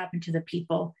water and what happened to the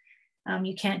people.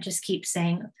 You can't just keep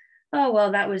saying, oh,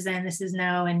 well, that was then, this is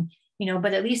now. And, you know,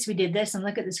 but at least we did this, and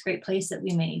look at this great place that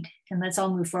we made, and let's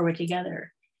all move forward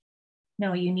together.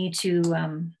 No, you need to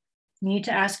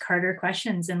ask harder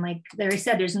questions. And like Larry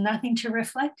said, there's nothing to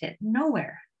reflect it,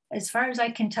 nowhere, as far as I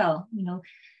can tell. You know,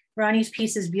 Ronnie's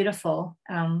piece is beautiful.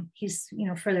 He's, you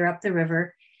know, further up the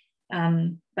river.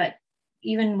 But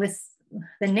even with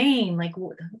the name, like,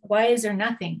 why is there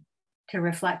nothing to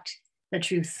reflect the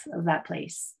truth of that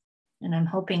place? And I'm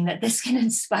hoping that this can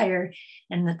inspire,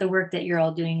 and that the work that you're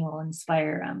all doing will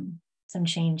inspire some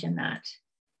change in that.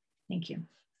 Thank you.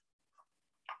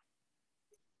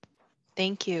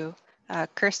 Thank you.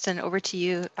 Kirsten, over to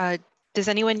you. Does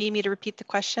anyone need me to repeat the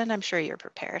question? I'm sure you're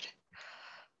prepared.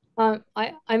 I'm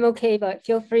okay, but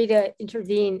feel free to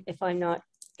intervene if I'm not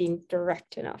being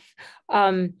direct enough.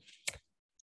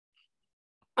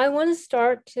 I want to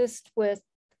start just with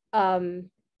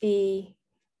the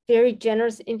very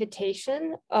generous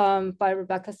invitation by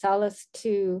Rebecca Salas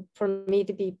for me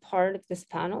to be part of this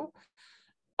panel.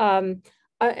 And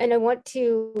I want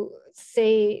to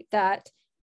say that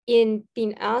in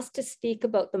being asked to speak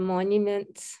about the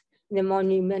monuments, the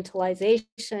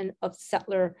monumentalization of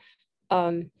settler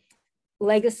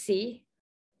legacy,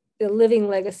 the living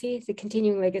legacy, the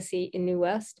continuing legacy in New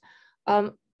West,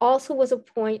 also was a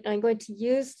point, and I'm going to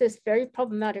use this very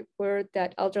problematic word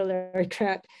that Elder Larry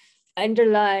Grant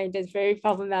underlined as very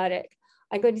problematic.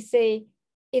 I'm going to say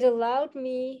it allowed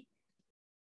me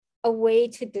a way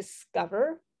to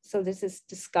discover. So this is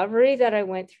discovery that I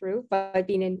went through by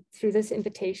being through this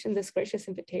invitation, this gracious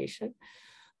invitation.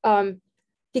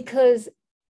 Because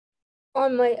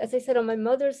as I said, on my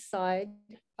mother's side,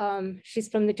 she's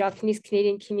from the Japanese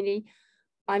Canadian community.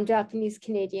 I'm Japanese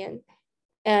Canadian.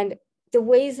 And the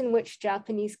ways in which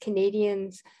Japanese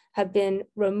Canadians have been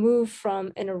removed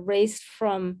from and erased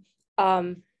from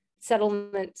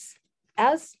settlements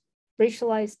as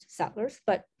racialized settlers,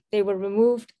 but they were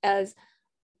removed as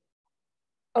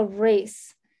a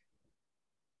race.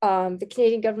 The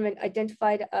Canadian government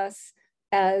identified us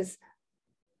as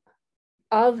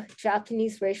of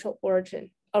Japanese racial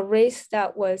origin, a race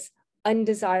that was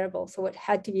undesirable, so it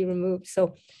had to be removed.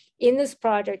 So in this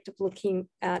project of looking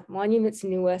at monuments in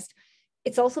New West,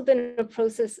 it's also been a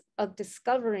process of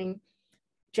discovering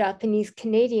Japanese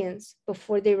Canadians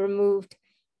before they were moved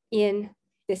in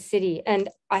the city. And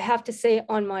I have to say,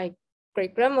 on my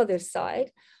great-grandmother's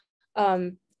side,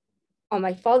 on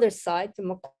my father's side, the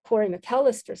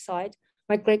McCory-McAllister side,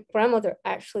 my great-grandmother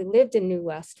actually lived in New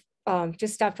West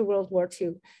just after World War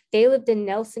II. They lived in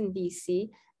Nelson, BC,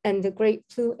 and the great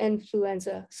flu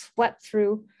influenza swept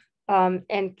through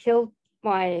and killed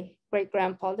my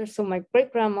great-grandfather. So my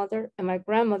great-grandmother and my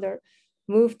grandmother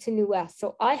moved to New West.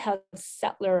 So I have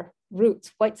settler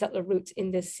roots, white settler roots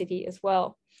in this city as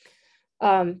well.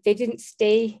 They didn't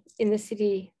stay in the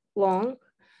city long.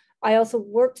 I also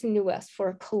worked in New West for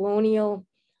a colonial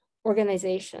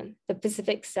organization, the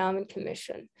Pacific Salmon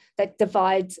Commission, that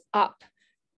divides up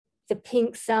the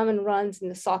pink salmon runs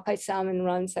and the sockeye salmon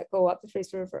runs that go up the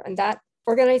Fraser River. And that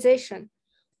organization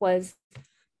was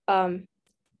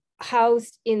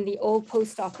housed in the old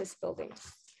post office building.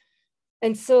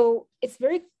 And so it's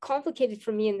very complicated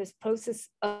for me in this process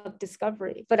of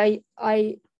discovery, but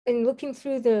in looking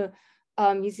through the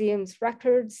museum's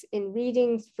records, in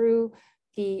reading through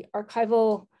the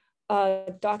archival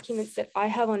documents that I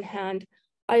have on hand,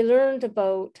 I learned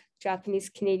about Japanese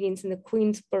Canadians in the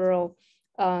Queensboro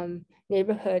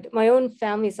neighborhood. My own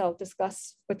family, as I'll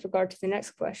discuss with regard to the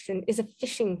next question, is a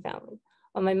fishing family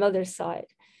on my mother's side.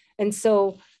 And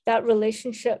so that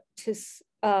relationship to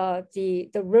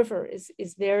the river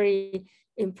is very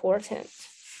important.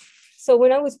 So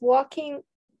when I was walking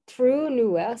through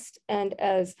New West, and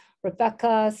as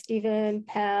Rebecca, Stephen,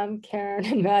 Pam, Karen,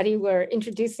 and Maddie were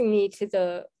introducing me to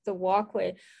the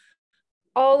walkway,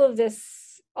 all of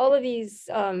these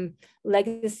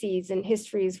legacies and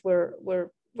histories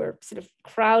were sort of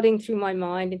crowding through my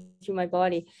mind and through my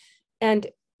body. And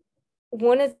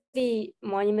one of the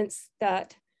monuments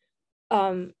that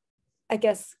I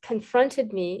guess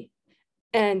confronted me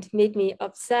and made me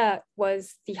upset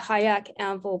was the Hayak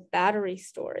Anvil battery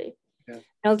story. Yeah.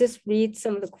 I'll just read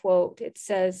some of the quote. It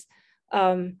says,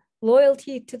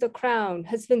 loyalty to the crown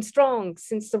has been strong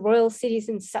since the royal city's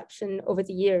inception over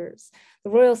the years. The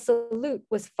royal salute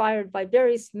was fired by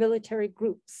various military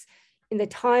groups. In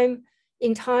time,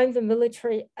 the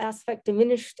military aspect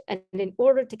diminished, and in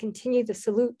order to continue the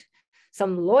salute,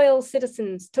 some loyal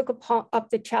citizens took up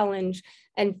the challenge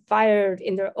and fired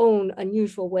in their own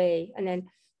unusual way. And then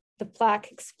the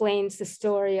plaque explains the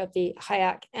story of the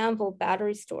Hayak Anvil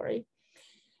battery story.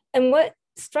 And what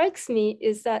strikes me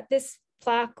is that this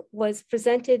plaque was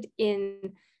presented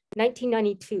in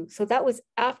 1992. So that was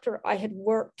after I had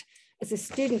worked as a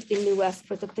student in New West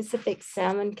for the Pacific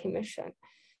Salmon Commission.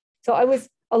 So I was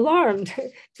alarmed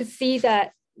to see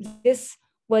that this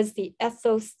was the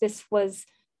ethos, this was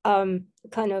I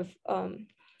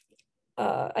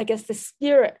guess the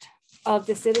spirit of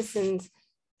the citizens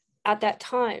at that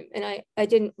time. And I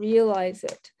didn't realize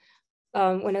it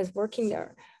when I was working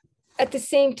there. At the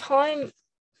same time,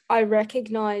 I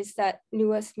recognize that New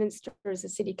Westminster as a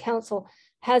city council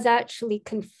has actually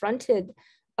confronted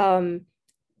the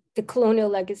colonial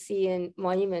legacy and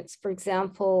monuments. For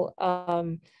example,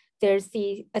 there's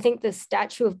I think the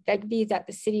statue of Begbie that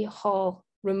the City Hall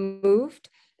removed,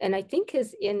 and I think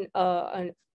is in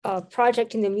a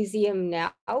project in the museum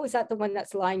now. Is that the one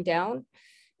that's lying down?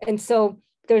 And so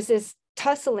there's this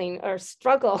tussling or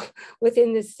struggle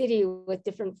within the city with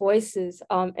different voices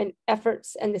and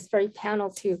efforts and this very panel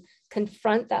to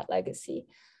confront that legacy.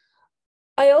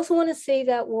 I also want to say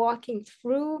that walking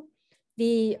through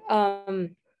the,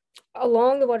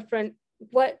 along the waterfront,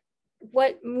 what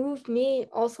moved me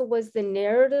also was the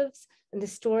narratives and the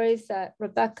stories that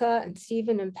Rebecca and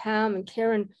Stephen and Pam and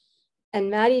Karen and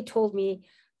Maddie told me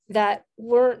that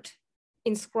weren't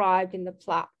inscribed in the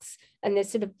plaques, and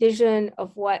this sort of vision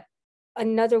of what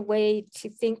another way to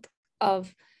think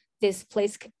of this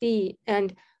place could be.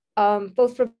 And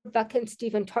both Rebecca and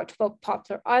Stephen talked about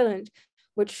Poplar Island,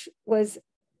 which is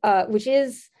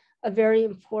a very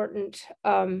important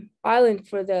island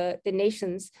for the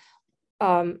nations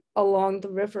along the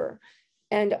river.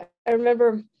 And I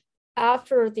remember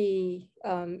after they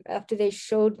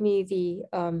showed me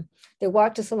they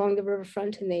walked us along the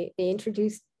riverfront, and they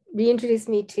reintroduced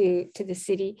me to the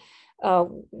city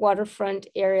waterfront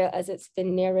area as it's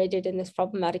been narrated in this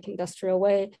problematic industrial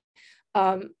way.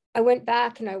 I went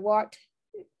back and I walked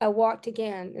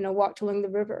again, and I walked along the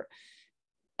river.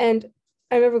 And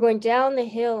I remember going down the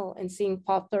hill and seeing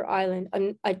Poplar Island.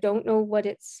 And I don't know what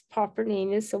its proper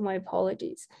name is, so my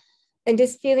apologies. And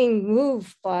just feeling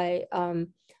moved by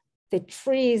the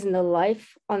trees and the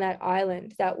life on that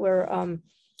island that were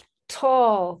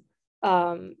tall,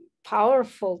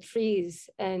 powerful trees.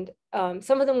 And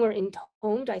some of them were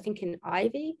entombed, I think, in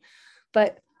ivy.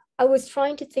 But I was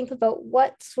trying to think about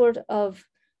what sort of,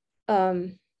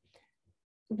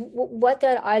 what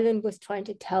that island was trying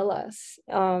to tell us,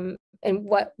 and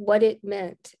what it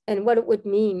meant, and what it would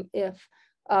mean if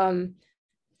a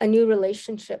new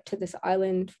relationship to this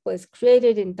island was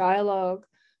created in dialogue,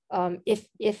 if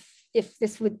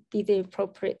this would be the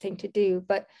appropriate thing to do.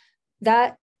 But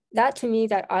that to me,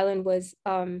 that island was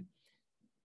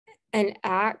an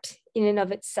act in and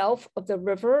of itself of the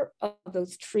river, of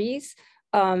those trees,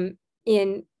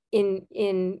 in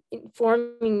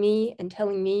informing me and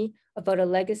telling me about a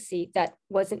legacy that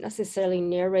wasn't necessarily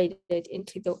narrated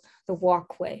into the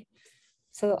walkway.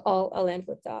 So I'll end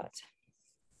with that.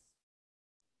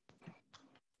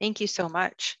 Thank you so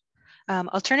much.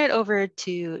 I'll turn it over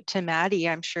to Maddie.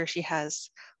 I'm sure she has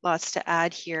lots to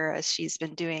add here, as she's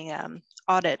been doing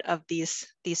audit of these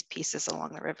pieces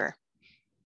along the river.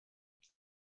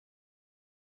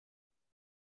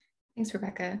 Thanks,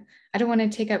 Rebecca. I don't want to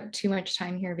take up too much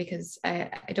time here because I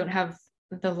don't have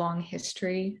the long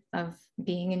history of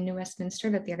being in New Westminster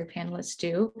that the other panelists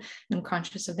do, and I'm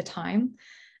conscious of the time.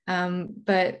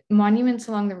 But monuments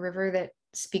along the river that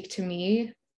speak to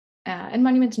me, and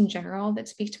monuments in general that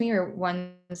speak to me, are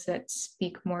ones that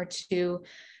speak more to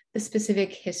the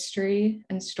specific history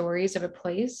and stories of a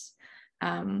place.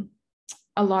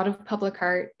 A lot of public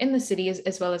art in the city,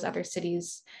 as well as other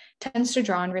cities, tends to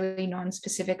draw on really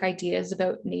non-specific ideas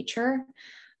about nature.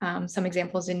 Some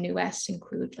examples in New West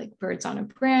include like birds on a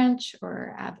branch,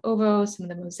 or ab ovo, some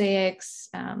of the mosaics,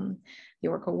 the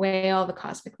orca whale, the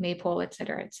cosmic maypole, et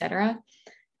cetera, et cetera.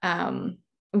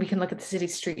 We can look at the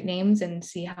city's street names and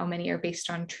see how many are based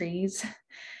on trees.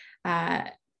 And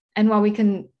while we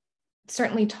can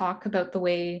certainly talk about the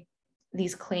way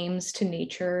these claims to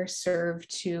nature serve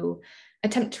to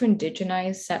attempt to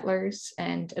indigenize settlers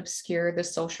and obscure the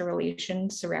social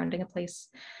relations surrounding a place,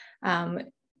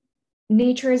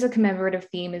 nature as a commemorative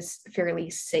theme is fairly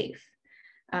safe,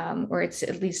 or it's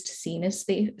at least seen as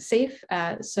safe.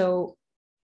 So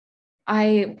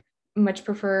I much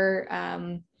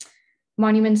prefer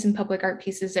monuments and public art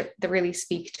pieces that really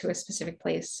speak to a specific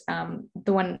place.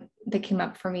 The one that came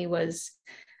up for me was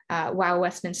Wow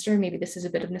Westminster. Maybe this is a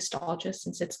bit of nostalgia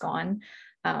since it's gone,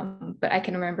 but I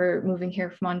can remember moving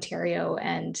here from Ontario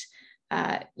and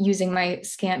using my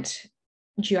scant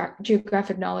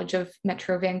geographic knowledge of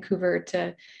Metro Vancouver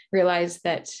to realize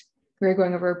that we were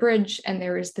going over a bridge and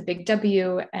there was the big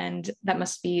W, and that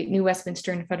must be New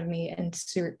Westminster in front of me and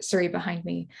Surrey behind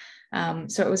me.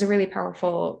 So it was a really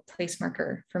powerful place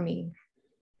marker for me.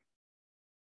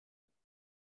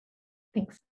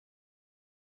 Thanks.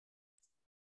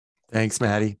 Thanks,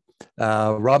 Maddie.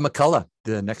 Rob McCullough,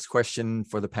 the next question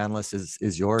for the panelists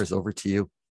is yours. Over to you.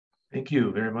 Thank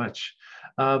you very much.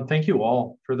 Thank you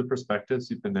all for the perspectives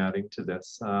you've been adding to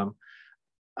this.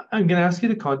 I'm going to ask you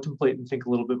to contemplate and think a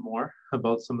little bit more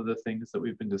about some of the things that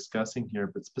we've been discussing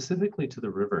here, but specifically to the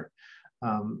river.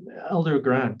 Elder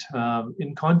Grant,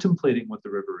 in contemplating what the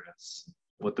river is,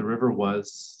 what the river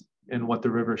was, and what the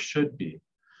river should be,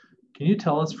 can you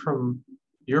tell us from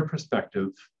your perspective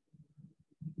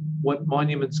what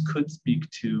monuments could speak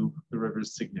to the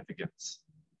river's significance,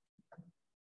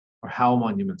 or how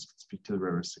monuments could speak to the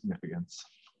river's significance?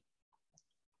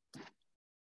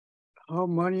 how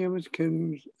monuments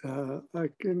can, I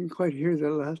couldn't quite hear the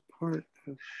last part.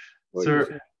 Of what you Sir,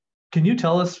 said. can you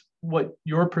tell us what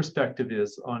your perspective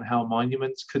is on how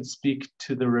monuments could speak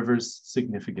to the river's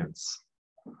significance?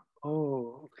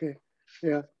 Oh, okay.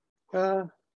 Yeah.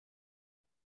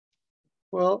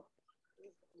 Well,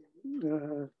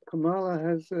 Kamala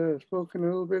has spoken a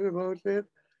little bit about it.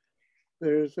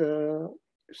 There's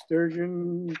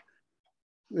sturgeon,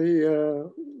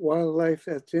 the wildlife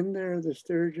that's in there, the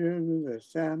sturgeon, the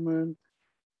salmon,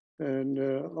 and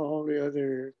all the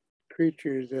other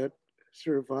creatures that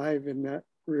survive in that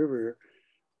river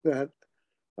that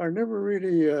are never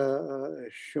really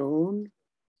shown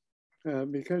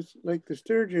because like the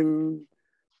sturgeon,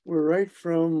 we're right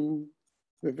from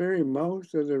the very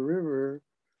mouth of the river,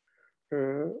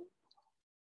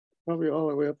 probably all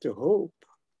the way up to Hope,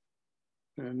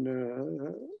 and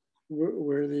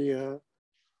where the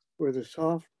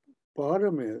soft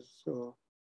bottom is. So,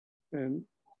 and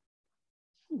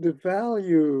the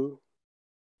value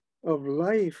of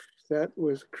life that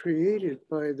was created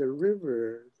by the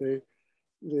river, the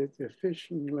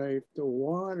fishing life, the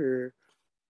water,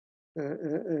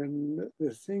 and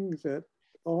the things that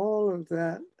all of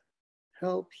that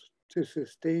helps to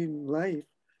sustain life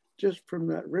just from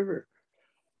that river.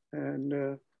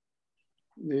 And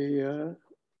the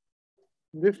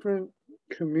different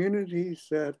communities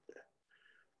that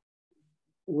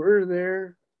were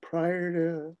there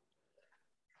prior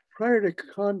to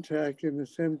contact, in the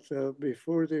sense of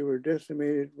before they were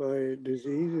decimated by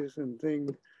diseases and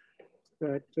things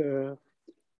that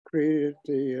created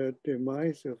the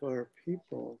demise of our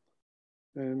people.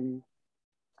 And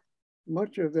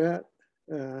much of that,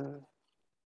 the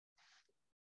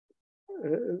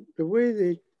way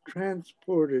they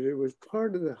transported it was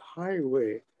part of the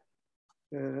highway.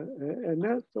 And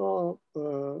that's all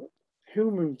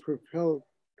human propelled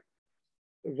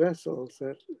vessels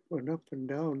that went up and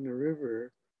down the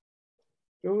river.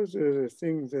 Those are the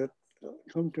things that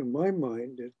come to my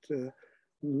mind.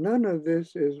 None of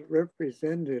this is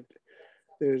represented.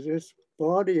 There's this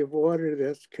body of water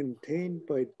that's contained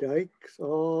by dikes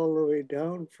all the way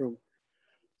down from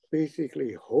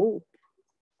basically Hope.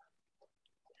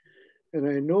 And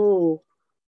I know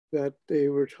that they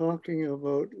were talking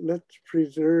about, let's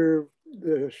preserve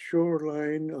the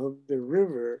shoreline of the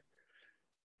river.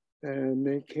 And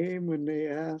they came and they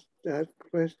asked that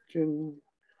question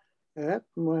at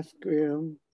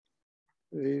Musqueam,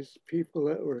 these people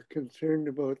that were concerned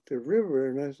about the river.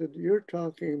 And I said, you're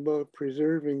talking about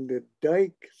preserving the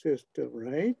dike system,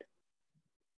 right?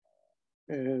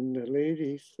 And the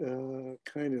ladies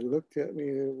kind of looked at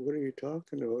me, what are you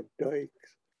talking about,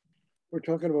 dikes? We're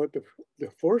talking about the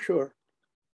foreshore.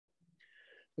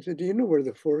 I said, do you know where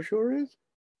the foreshore is?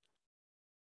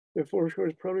 The foreshore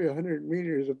is probably 100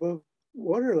 meters above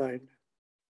waterline.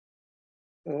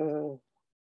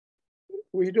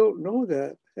 We don't know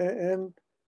that. And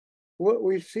what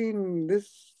we've seen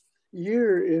this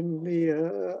year in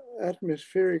the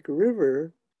atmospheric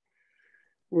river,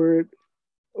 where it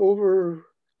overran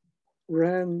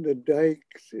the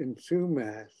dikes in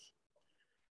Sumas.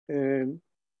 And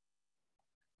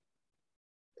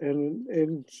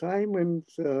in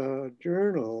Simon's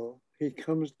journal, he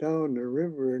comes down the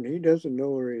river and he doesn't know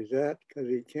where he's at because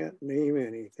he can't name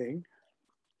anything.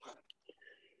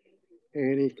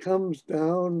 And he comes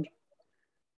down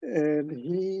and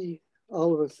he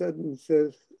all of a sudden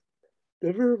says,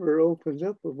 the river opens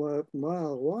up about a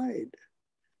mile wide.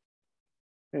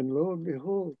 And lo and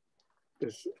behold,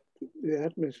 the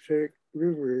atmospheric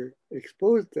river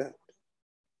exposed that.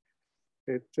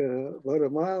 It's about a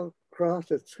mile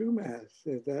across at Sumas,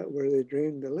 is that where they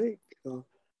drained the lake.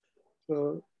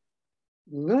 So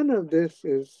none of this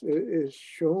is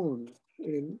shown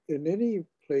in any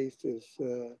places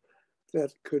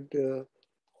that could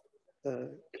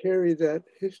carry that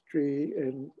history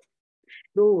and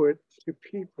show it to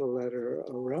people that are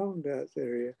around that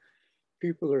area.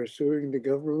 People are suing the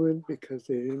government because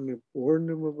they didn't warn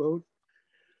them about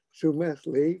Sumas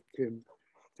Lake and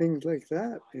things like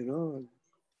that, you know,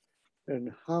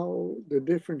 and how the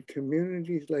different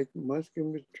communities like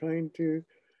Musqueam was trying to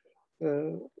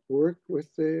work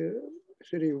with the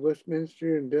City of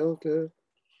Westminster and Delta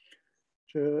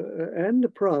and the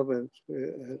province.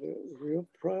 A real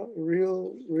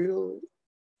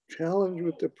challenge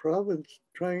with the province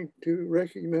trying to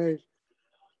recognize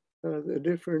the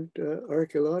different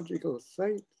archaeological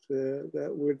sites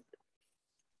that would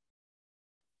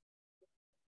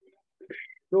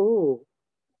show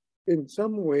in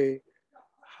some way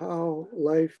how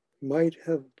life might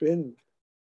have been,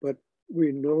 but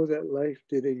we know that life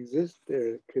did exist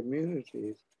there,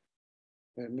 communities,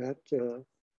 and that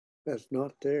that's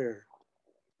not there.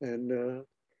 And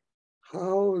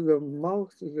how the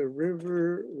mouth of the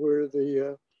river, where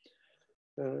the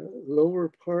lower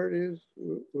part is,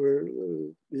 where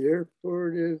the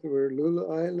airport is, where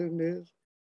Lula Island is,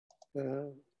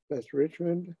 that's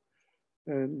Richmond,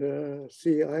 and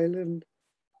Sea Island,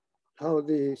 how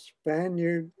the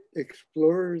Spaniard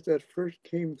explorers that first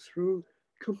came through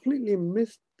completely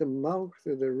missed the mouth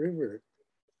of the river,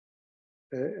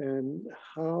 and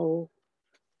how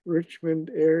Richmond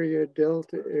area,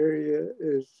 Delta area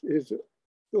is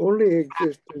only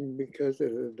existing because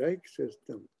of the dike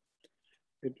system.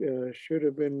 It should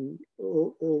have been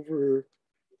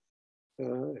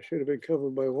should have been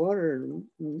covered by water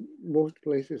in most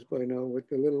places by now, with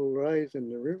the little rise in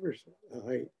the river's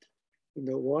height, in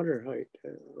the water height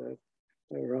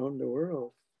around the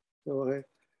world. So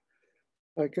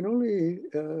I can only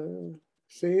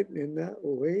say it in that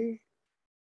way.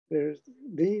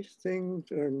 These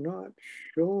things are not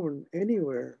shown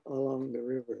anywhere along the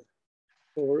river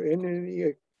or in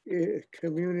any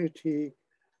community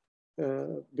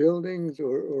buildings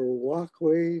or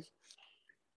walkways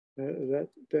that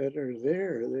are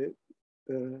there.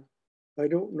 I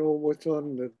don't know what's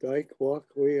on the dike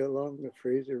walkway along the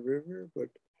Fraser River, but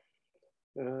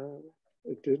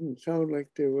it didn't sound like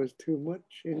there was too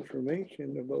much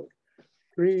information about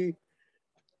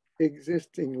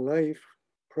pre-existing life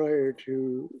prior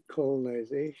to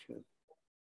colonization.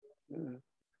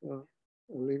 Well, I'll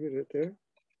leave it at there.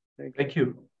 Thank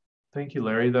you. Thank you,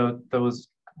 Larry. That was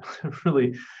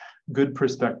really good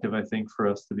perspective, I think, for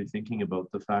us to be thinking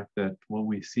about the fact that what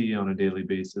we see on a daily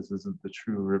basis isn't the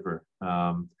true river.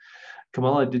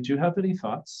 Kamala, did you have any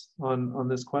thoughts on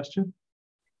this question?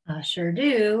 I sure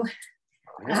do.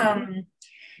 I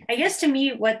guess to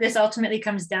me, what this ultimately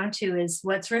comes down to is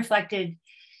what's reflected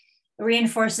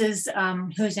reinforces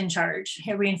who's in charge.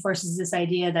 It reinforces this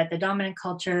idea that the dominant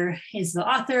culture is the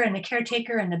author and the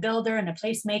caretaker and the builder and the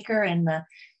placemaker and the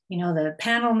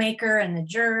panel maker and the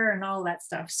juror and all that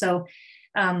stuff. So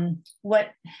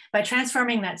by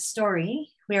transforming that story,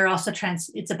 we are also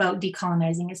it's about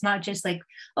decolonizing. It's not just like,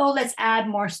 oh, let's add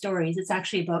more stories. It's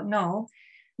actually about, no,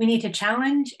 we need to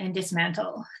challenge and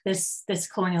dismantle this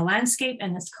colonial landscape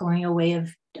and this colonial way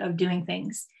of doing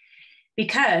things,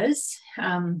 because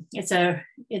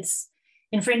it's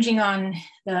infringing on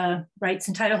the rights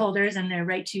and title holders and their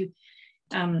right to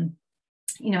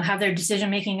have their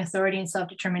decision-making authority and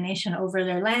self-determination over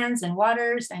their lands and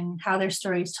waters, and how their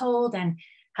story is told, and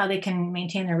how they can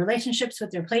maintain their relationships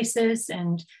with their places,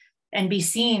 and be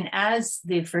seen as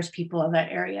the first people of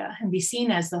that area, and be seen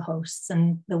as the hosts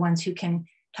and the ones who can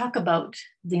talk about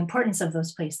the importance of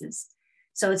those places.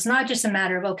 So it's not just a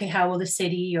matter of, okay, how will the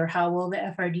city or how will the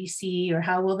FRDC or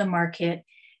how will the market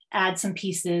add some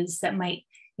pieces that might,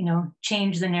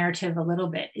 change the narrative a little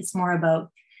bit. It's more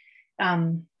about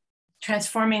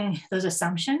transforming those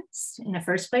assumptions in the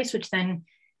first place, which then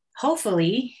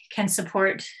hopefully can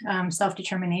support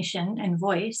self-determination and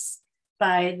voice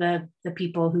by the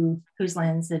people whose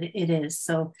lands it is.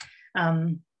 So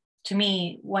to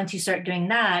me, once you start doing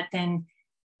that, then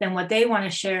what they want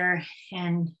to share,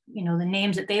 and the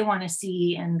names that they want to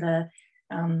see, and the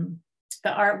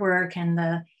artwork,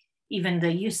 and even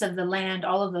the use of the land,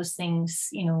 all of those things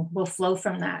will flow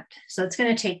from that. So it's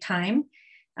going to take time,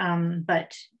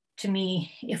 but to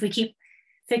me, if we keep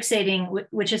fixating,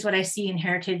 which is what I see in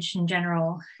heritage in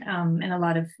general, and a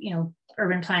lot of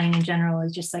urban planning in general,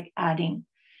 is just like adding.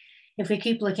 If we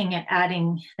keep looking at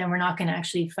adding, then we're not going to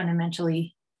actually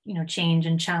fundamentally change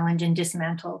and challenge and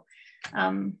dismantle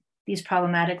these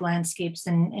problematic landscapes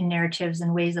and narratives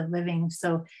and ways of living.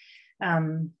 So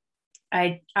I'm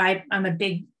a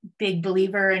big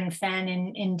believer and fan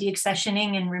in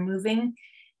deaccessioning and removing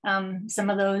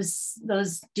some of those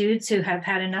dudes who have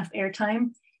had enough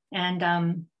airtime,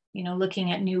 and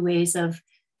looking at new ways of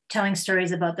telling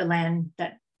stories about the land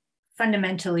that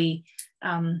fundamentally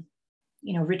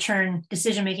return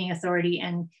decision-making authority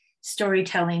and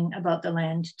storytelling about the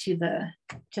land to the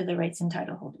rights and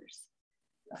title holders.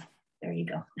 So there you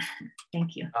go.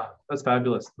 Thank you. That's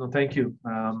fabulous. No, thank you.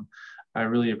 I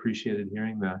really appreciated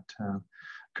hearing that.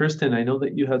 Kirsten, I know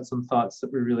that you had some thoughts that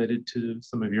were related to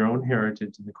some of your own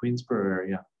heritage in the Queensborough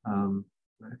area. I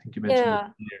think you mentioned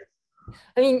it here.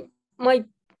 I mean, my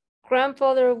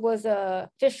grandfather was a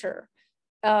fisher,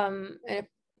 and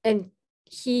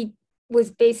he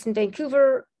was based in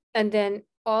Vancouver and then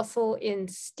also in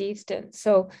Steveston.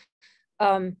 So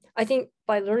I think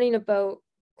by learning about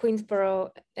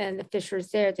Queensborough and the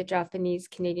fishers there, the Japanese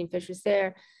Canadian fishers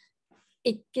there,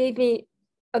 it gave me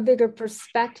a bigger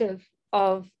perspective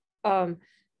of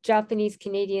Japanese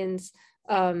Canadians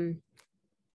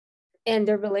and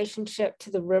their relationship to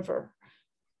the river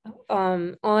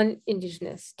on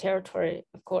Indigenous territory,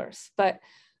 of course. And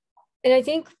I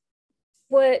think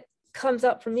what comes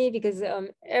up for me, because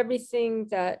everything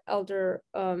that Elder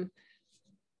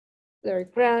Larry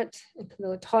Grant and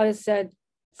Kamala Todd has said,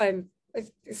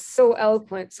 it's so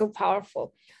eloquent, so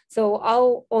powerful. So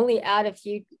I'll only add a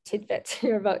few tidbits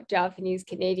here about Japanese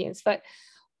Canadians. But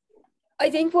I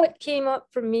think what came up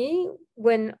for me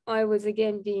when I was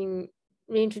again being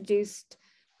reintroduced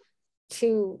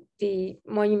to the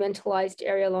monumentalized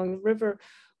area along the river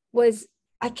was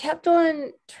I kept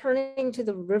on turning to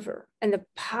the river and the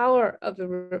power of the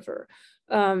river.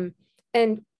 And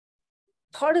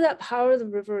part of that power of the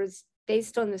river is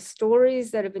based on the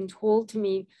stories that have been told to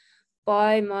me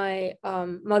by my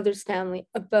mother's family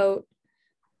about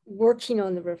working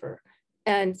on the river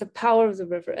and the power of the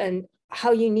river and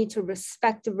how you need to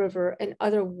respect the river and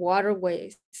other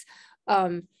waterways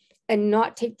and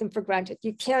not take them for granted.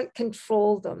 You can't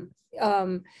control them.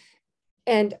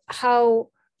 And how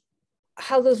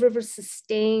those rivers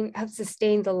have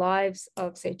sustained the lives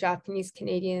of, say, Japanese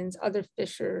Canadians, other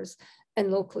fishers,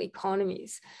 and local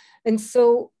economies. And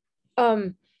so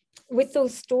with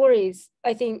those stories,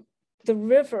 I think the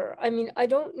river, I mean, I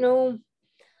don't know,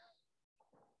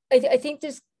 I think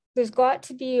there's got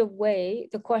to be a way.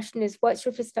 The question is, what's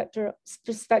your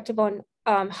perspective on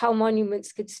how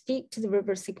monuments could speak to the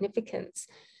river's significance?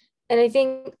 And I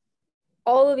think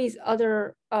all of these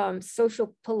other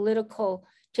social political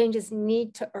changes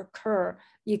need to occur.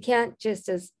 You can't just,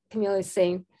 as Camilla is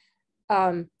saying,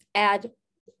 add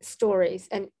stories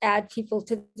and add people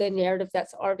to the narrative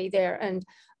that's already there. And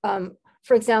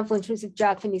for example, in terms of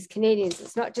Japanese Canadians,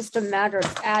 it's not just a matter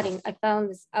of adding. I found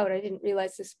this out, I didn't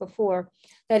realize this before,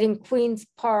 that in Queen's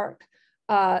Park,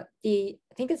 I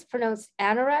think it's pronounced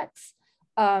Anorex,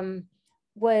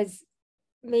 was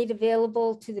made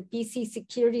available to the BC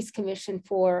Securities Commission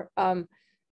for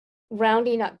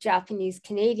rounding up Japanese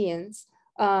Canadians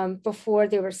before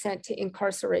they were sent to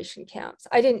incarceration camps.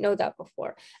 I didn't know that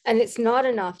before. And it's not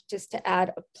enough just to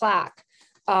add a plaque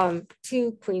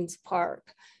to Queen's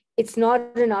Park. It's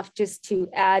not enough just to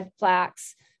add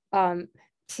plaques to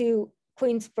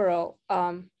Queensborough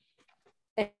and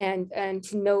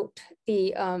to note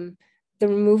the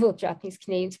removal of Japanese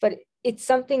Canadians, but it's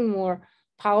something more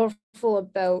powerful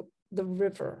about the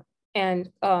river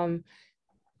and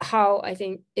how I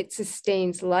think it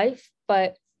sustains life.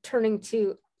 But turning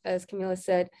to, as Camilla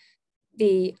said,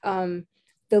 those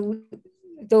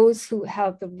who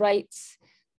have the rights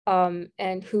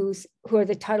and who are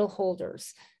the title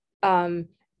holders, and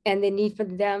the need for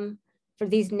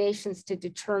these nations to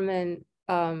determine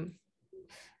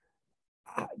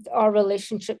our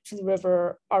relationship to the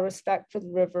river, our respect for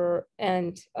the river,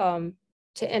 and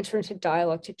to enter into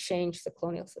dialogue to change the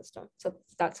colonial system. So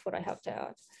that's what I have to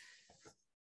add.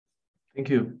 Thank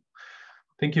you.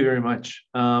 Thank you very much.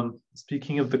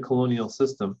 Speaking of the colonial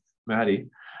system, Maddie,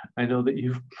 I know that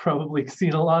you've probably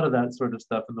seen a lot of that sort of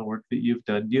stuff in the work that you've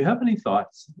done. Do you have any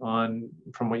thoughts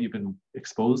from what you've been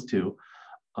exposed to,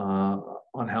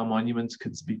 on how monuments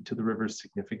could speak to the river's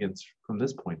significance from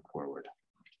this point forward?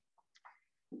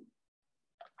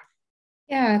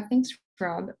 Yeah, thanks,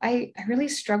 Rob. I really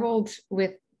struggled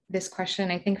with this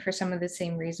question, I think for some of the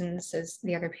same reasons as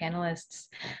the other panelists.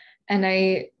 And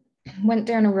I went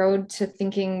down a road to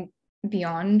thinking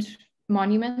beyond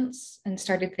monuments and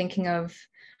started thinking of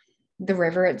the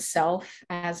river itself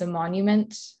as a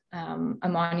monument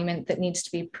that needs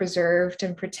to be preserved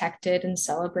and protected and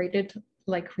celebrated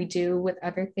like we do with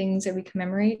other things that we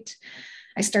commemorate.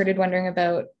 I started wondering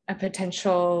about a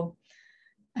potential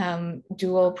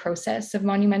dual process of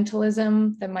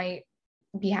monumentalism that might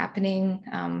be happening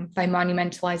by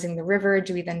monumentalizing the river.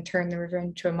 Do we then turn the river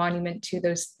into a monument to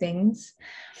those things?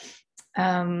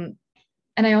 And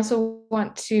I also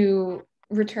want to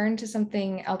return to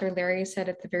something Elder Larry said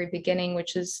at the very beginning,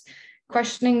 which is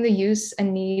questioning the use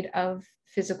and need of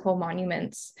physical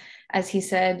monuments. As he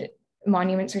said,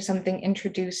 monuments are something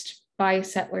introduced by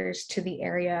settlers to the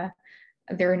area.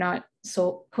 They're not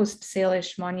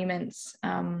post-Salish monuments.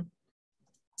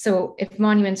 So if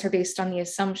monuments are based on the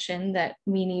assumption that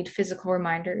we need physical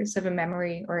reminders of a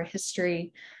memory or a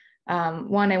history,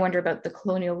 one, I wonder about the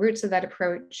colonial roots of that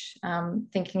approach,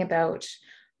 thinking about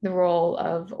the role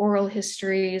of oral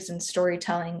histories and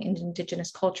storytelling in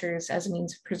Indigenous cultures as a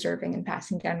means of preserving and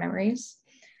passing down memories.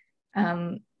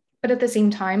 But at the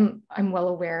same time, I'm well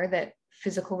aware that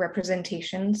physical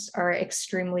representations are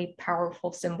extremely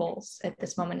powerful symbols at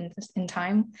this moment in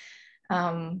time.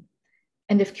 And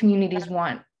if communities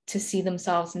want to see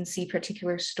themselves and see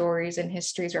particular stories and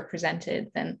histories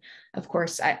represented, then of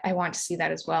course I want to see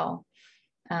that as well.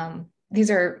 these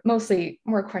are mostly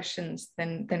more questions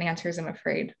than answers, I'm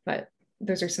afraid, but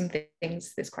those are some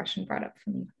things this question brought up for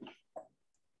me.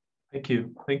 Thank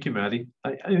you, Maddie.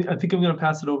 I think I'm going to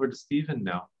pass it over to Stephen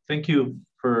now. Thank you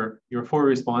for your 4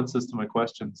 responses to my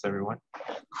questions, everyone.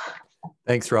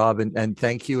 Thanks, Rob, and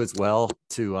thank you as well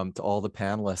to all the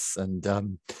panelists. And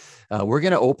we're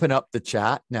going to open up the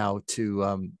chat now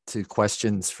to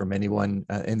questions from anyone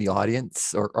in the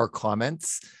audience or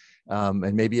comments.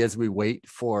 And maybe as we wait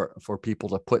for people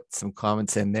to put some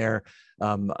comments in there,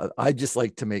 I'd just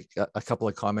like to make a couple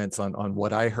of comments on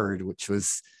what I heard, which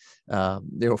was,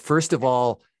 first of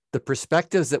all, the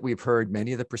perspectives that we've heard,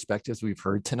 many of the perspectives we've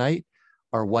heard tonight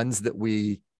are ones that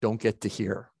we don't get to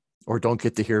hear or don't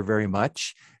get to hear very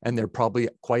much. And they're probably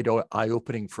quite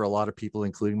eye-opening for a lot of people,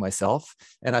 including myself.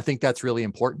 And I think that's really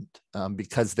important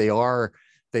because they are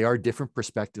different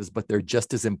perspectives, but they're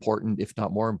just as important, if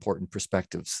not more important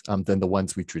perspectives than the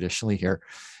ones we traditionally hear.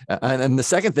 And the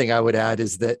second thing I would add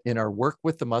is that in our work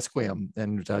with the Musqueam,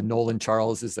 and Nolan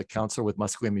Charles is a counselor with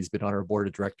Musqueam, he's been on our board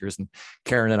of directors, and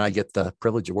Karen and I get the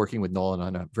privilege of working with Nolan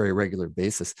on a very regular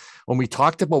basis. When we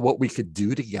talked about what we could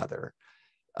do together,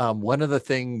 one of the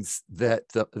things that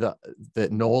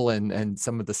that Nolan and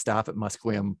some of the staff at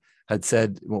Musqueam had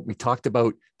said when we talked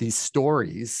about these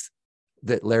stories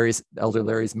that Elder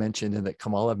Larry's mentioned and that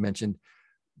Kamala mentioned,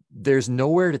 there's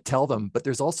nowhere to tell them, but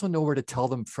there's also nowhere to tell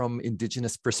them from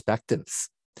Indigenous perspectives.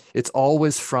 It's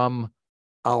always from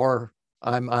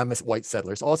I'm a white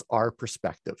settler, it's always our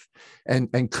perspective.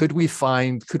 And could we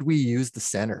use the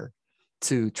center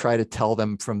to try to tell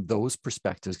them from those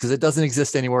perspectives? Because it doesn't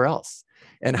exist anywhere else.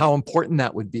 And how important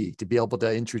that would be to be able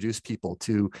to introduce people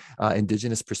to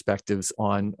Indigenous perspectives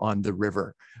on the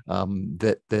river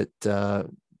that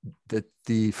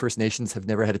the First Nations have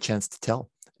never had a chance to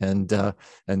tell. And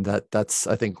that's,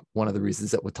 I think, one of the reasons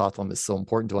that Wetatlum is so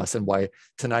important to us and why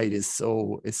tonight is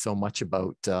so much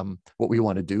about what we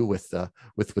want to do with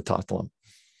Wetatlum.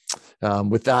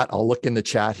 With that, I'll look in the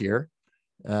chat here.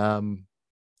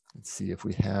 Let's see if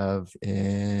we have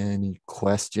any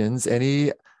questions.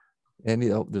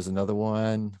 Oh, there's another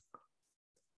one.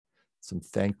 Some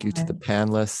thank you to the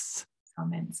panelists.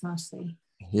 Comments mostly.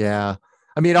 Yeah.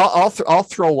 I mean, I'll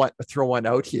throw one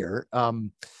out here,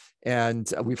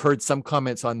 and we've heard some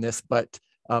comments on this, but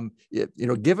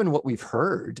given what we've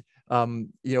heard, what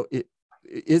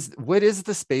is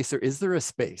the space, or is there a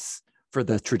space for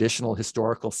the traditional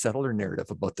historical settler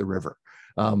narrative about the river?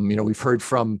 We've heard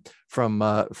from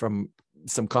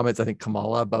some comments, I think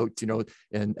Kamala about,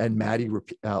 and Maddie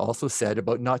also said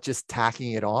about not just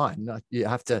tacking it on. You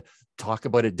have to talk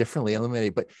about it differently,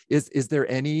 eliminate. But is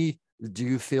there any? Do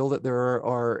you feel that there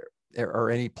are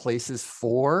any places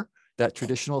for that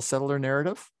traditional settler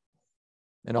narrative?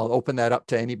 And I'll open that up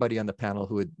to anybody on the panel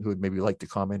who would maybe like to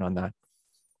comment on that.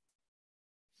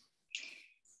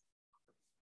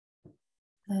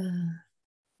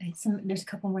 There's a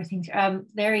couple more things.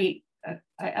 Larry,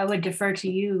 I would defer to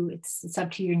you. It's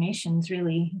up to your nations,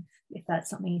 really, if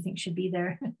that's something you think should be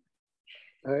there.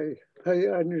 I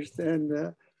understand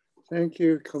that. Thank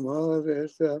you, Kamala.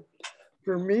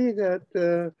 For me,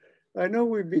 I know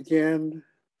we began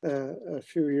a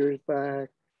few years back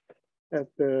at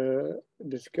the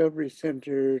Discovery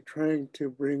Center trying to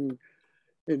bring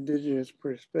Indigenous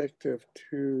perspective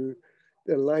to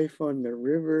the life on the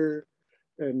river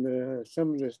and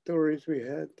some of the stories we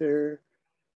had there.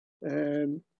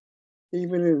 And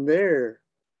even in there,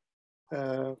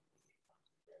 at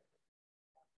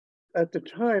the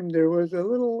time, there was a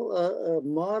little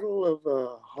model of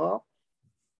a hop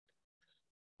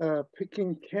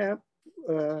picking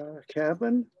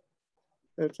cabin.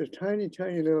 That's a tiny,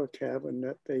 tiny little cabin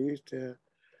that they used to,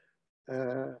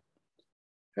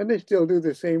 and they still do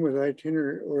the same with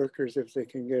itinerant workers if they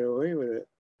can get away with it.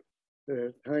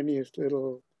 The tiniest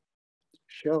little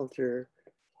shelter.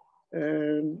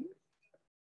 And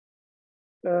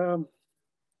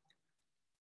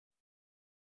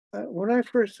when I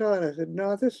first saw it, I said,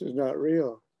 no, this is not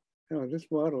real. No, this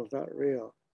model is not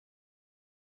real.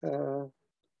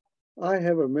 I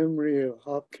have a memory of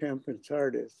Hop Camp in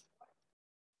Sardis,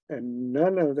 and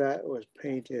none of that was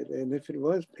painted. And if it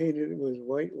was painted, it was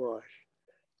whitewash.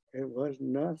 It was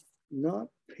not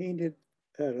painted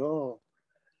at all.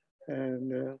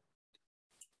 And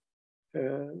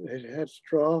it had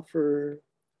straw for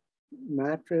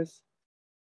mattress.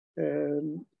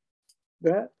 And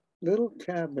that little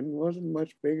cabin wasn't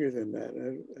much bigger than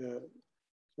that.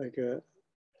 Like a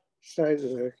size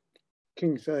of a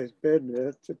king-size bed.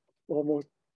 That's almost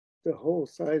the whole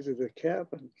size of the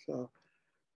cabin. So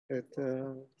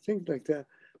things like that.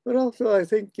 But also I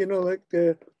think, like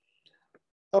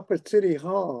up at City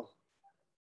Hall,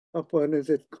 up on, is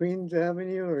it Queens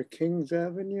Avenue or Kings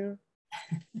Avenue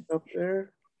up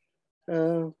there?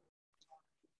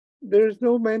 There's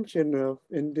no mention of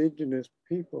Indigenous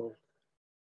people.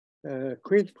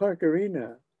 Queens Park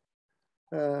Arena,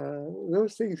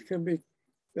 those things can be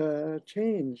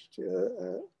changed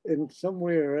in some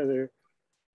way or other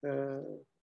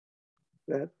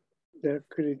that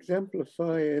could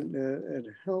exemplify and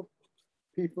help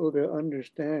people to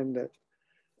understand that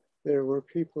there were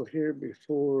people here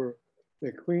before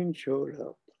the Queen showed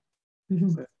up.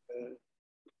 Mm-hmm.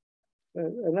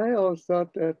 And I always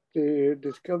thought that the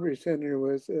Discovery Center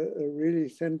was a really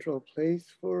central place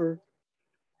for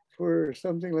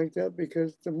something like that,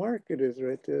 because the market is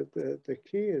right there, the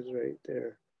key is right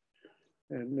there.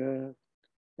 And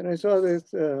I saw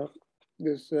this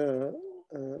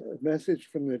message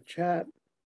from the chat,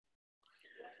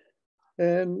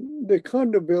 and the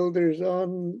condo builders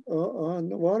on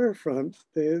the waterfront,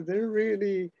 they're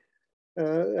really,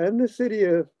 and the city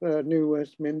of New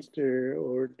Westminster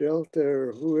or Delta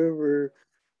or whoever,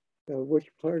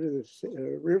 which part of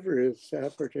the river is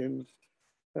Sapperton,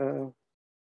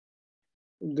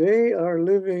 they are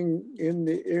living in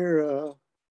the era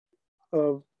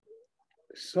of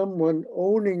someone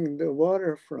owning the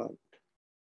waterfront,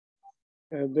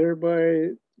 and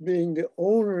thereby being the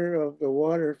owner of the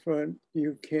waterfront,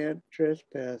 you can't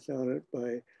trespass on it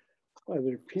by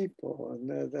other people. And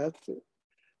that's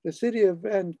the City of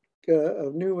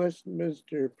New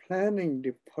Westminster Planning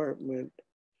Department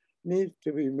needs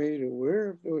to be made aware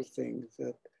of those things,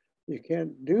 that you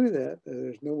can't do that.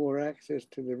 There's no more access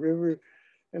to the river,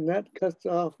 and that cuts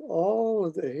off all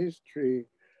of the history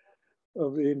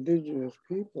of the Indigenous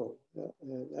people.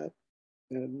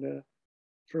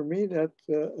 For me, that's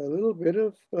a little bit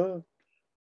of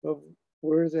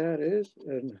where that is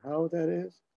and how that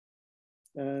is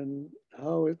and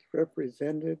how it's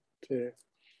represented.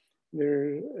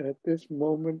 There, at this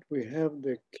moment, we have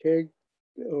the Keg,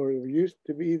 or used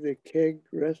to be the Keg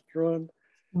restaurant,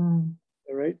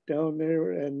 right down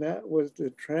there, and that was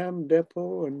the tram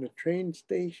depot and the train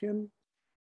station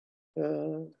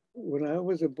when I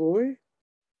was a boy.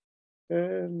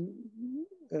 And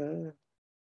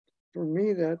for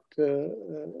me, that's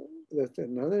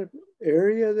another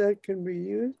area that can be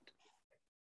used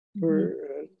for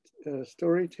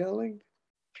storytelling,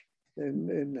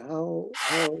 and how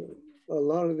a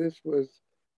lot of this was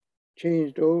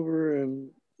changed over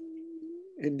and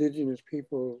Indigenous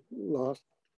people lost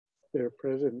their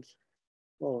presence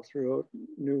all throughout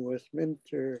New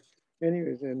Westminster.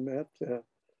 Anyways, and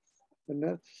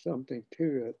that's something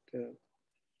too that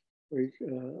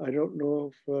I don't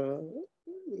know if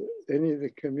any of the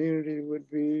community would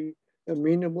be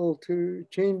amenable to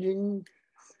changing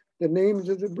the names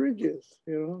of the bridges,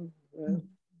 you know.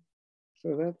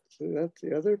 So that's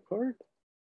the other part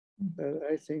that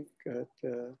I think that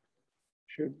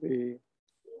should be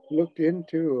looked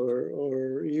into,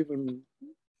 or even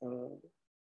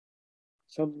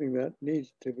something that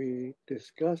needs to be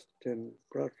discussed and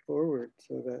brought forward,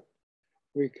 so that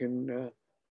we can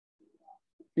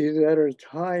either that or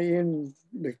tie in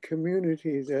the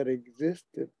communities that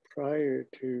existed prior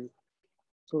to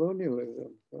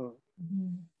colonialism. So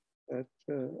that's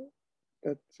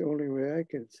the only way I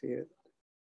can see it.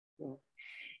 So.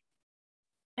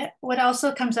 What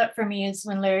also comes up for me is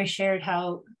when Larry shared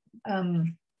how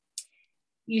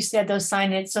you said those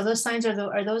signage. So those signs are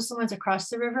those the ones across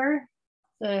the river,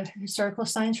 the historical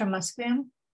signs from Musqueam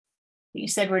that you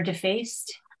said were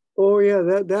defaced? Oh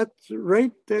yeah, that's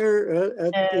right there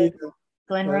at the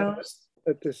Glen Rose,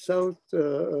 at the south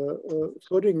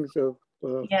footings of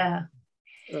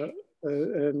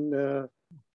and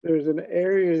there's an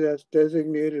area that's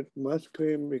designated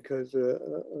Musqueam because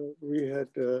we had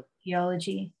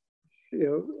geology,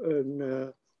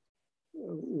 and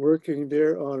working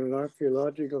there on an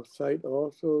archaeological site.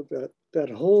 Also, that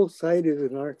whole site is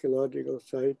an archaeological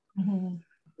site.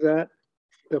 That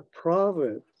the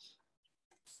province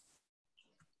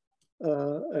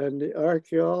and the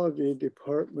archaeology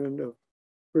department of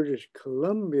British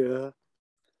Columbia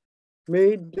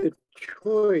made the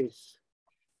choice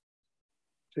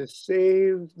to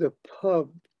save the pub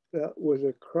that was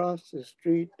across the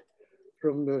street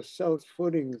from the south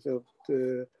footings of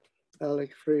the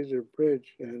Alex Fraser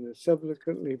Bridge, and it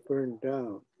subsequently burned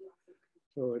down.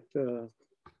 So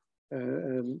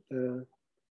then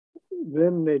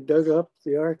they dug up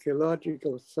the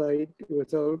archaeological site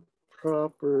without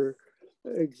proper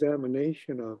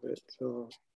examination of it. So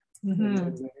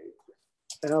and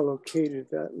they allocated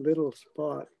that little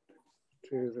spot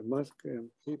to the Musqueam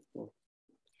people.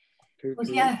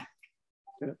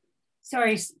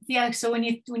 Sorry, yeah. So when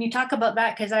you talk about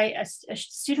that, because a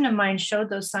student of mine showed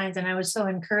those signs, and I was so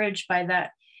encouraged by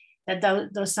that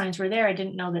those signs were there. I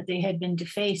didn't know that they had been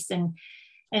defaced, and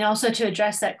also to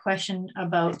address that question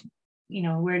about, you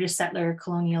know, where do settler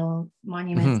colonial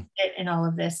monuments fit in all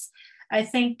of this. I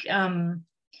think,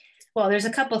 well, there's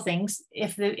a couple things.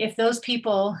 If those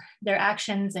people, their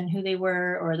actions and who they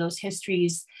were, or those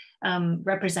histories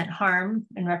represent harm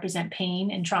and represent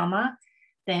pain and trauma,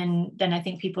 then I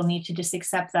think people need to just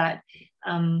accept that.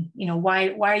 You know,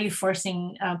 why are you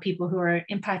forcing people who are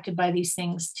impacted by these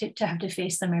things to have to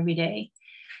face them every day?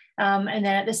 And then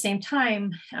at the same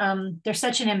time, there's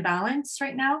such an imbalance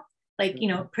right now, like, you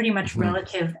know, pretty much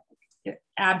relative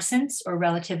absence or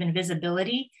relative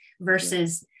invisibility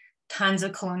versus tons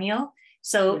of colonial.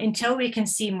 So until we can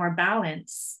see more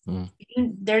balance,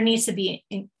 there needs to be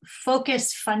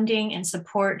focused funding and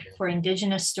support for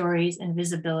Indigenous stories and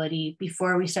visibility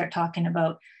before we start talking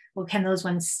about, well, can those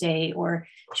ones stay, or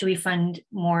should we fund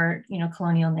more, you know,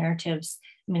 colonial narratives?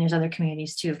 I mean, there's other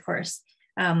communities too, of course.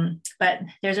 But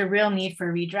there's a real need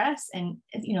for redress, and,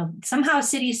 you know, somehow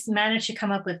cities manage to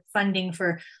come up with funding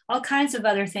for all kinds of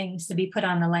other things to be put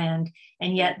on the land,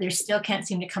 and yet they still can't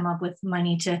seem to come up with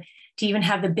money to even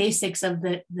have the basics of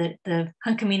the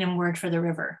Hunkaminam word for the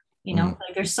river. You know,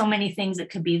 like there's so many things that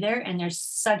could be there, and there's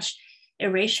such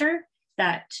erasure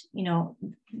that, you know,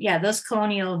 yeah, those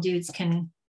colonial dudes can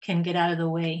get out of the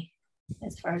way,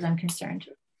 as far as I'm concerned.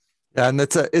 Yeah, and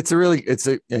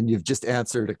and you've just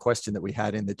answered a question that we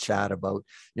had in the chat about,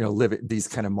 you know, these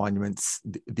kind of monuments,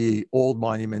 the old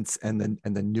monuments and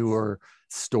the newer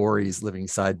stories living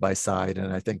side by side.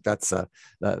 And I think that's a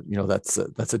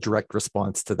direct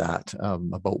response to that,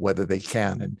 about whether they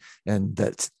can, and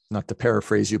that's not to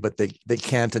paraphrase you, but they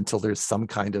can't until there's some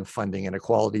kind of funding and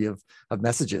equality of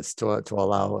messages to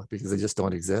allow, because they just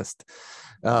don't exist.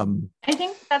 I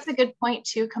think that's a good point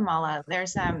too, Kamala.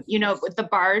 There's, you know, with the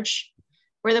barge,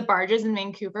 where the barges in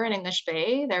Vancouver and English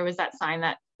Bay, there was that sign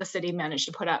that the city managed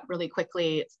to put up really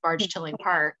quickly. It's Barge Tilling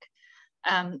Park.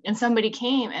 And somebody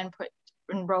came and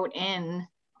wrote in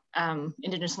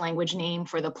Indigenous language name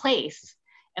for the place.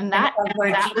 And that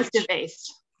was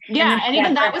defaced. Yeah, and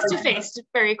even that was defaced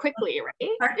very quickly,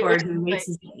 right?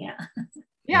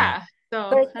 Yeah.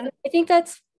 So I think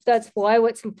that's why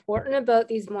what's important about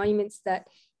these monuments that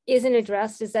isn't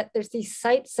addressed is that there's these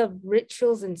sites of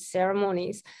rituals and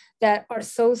ceremonies that are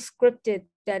so scripted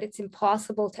that it's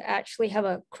impossible to actually have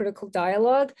a critical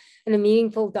dialogue and a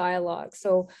meaningful dialogue.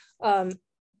 So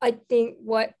I think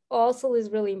what also is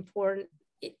really important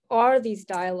are these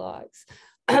dialogues,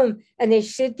 and they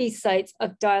should be sites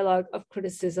of dialogue, of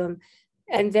criticism,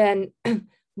 and then,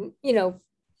 you know,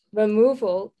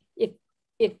 removal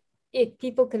if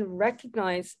people can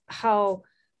recognize how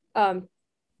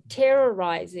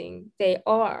terrorizing they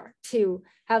are to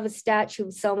have a statue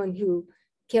of someone who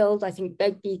killed, I think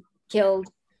Begbie killed,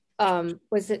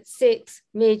 was it 6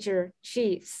 major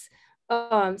chiefs?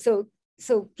 So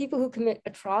people who commit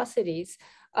atrocities,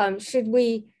 should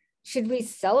we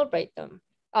celebrate them?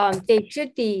 They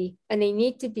should be, and they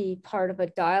need to be part of a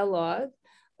dialogue.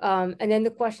 And then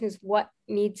the question is, what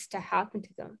needs to happen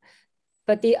to them?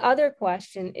 But the other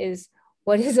question is,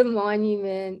 what is a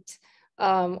monument,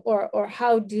 or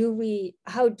how do we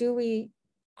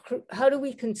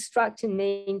construct and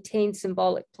maintain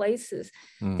symbolic places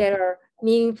that are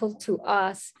meaningful to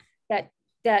us,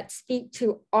 that speak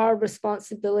to our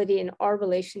responsibility and our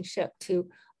relationship to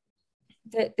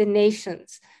the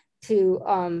nations, to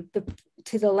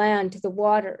the land, to the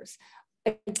waters,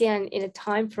 again, in a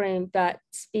time frame that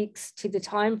speaks to the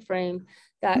time frame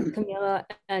that Kamala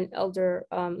and Elder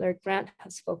Larry Grant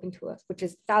have spoken to us, which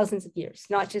is thousands of years,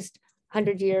 not just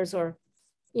 100 years or,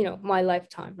 you know, my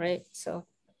lifetime, right? So.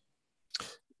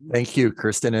 Thank you,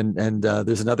 Kirsten. And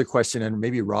there's another question, and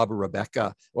maybe Rob or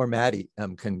Rebecca or Maddie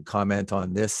can comment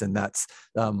on this, and that's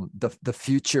the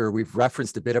future. We've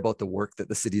referenced a bit about the work that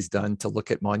the city's done to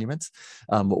look at monuments.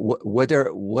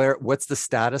 What's the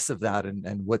status of that,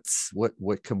 and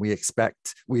what can we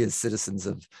expect, we as citizens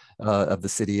of the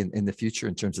city in the future,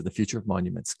 in terms of the future of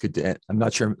monuments? I'm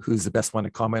not sure who's the best one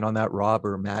to comment on that, Rob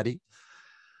or Maddie.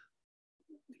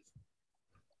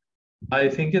 I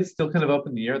think it's still kind of up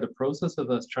in the air. The process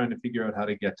of us trying to figure out how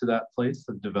to get to that place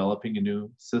of developing a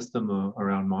new system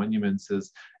around monuments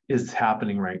is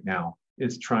happening right now.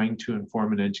 It's trying to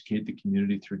inform and educate the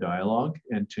community through dialogue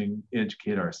and to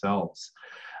educate ourselves.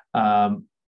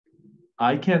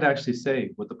 I can't actually say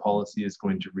what the policy is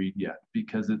going to read yet,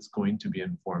 because it's going to be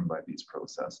informed by these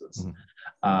processes.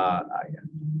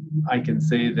 I can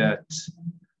say that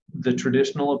the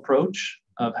traditional approach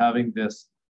of having this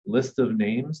list of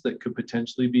names that could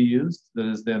potentially be used that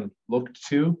is then looked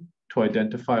to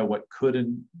identify what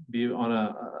could be on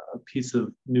a piece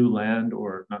of new land,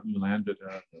 or not new land, but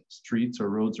streets or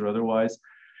roads or otherwise,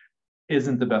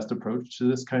 isn't the best approach to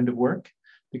this kind of work,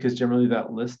 because generally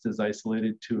that list is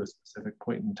isolated to a specific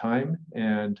point in time,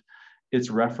 and it's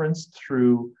referenced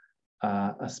through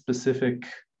a specific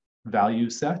value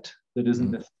set that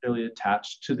isn't necessarily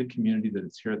attached to the community that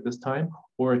is here at this time,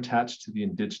 or attached to the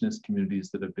Indigenous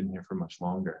communities that have been here for much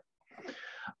longer.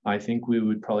 I think we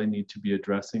would probably need to be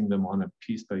addressing them on a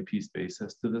piece-by-piece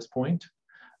basis to this point,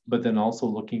 but then also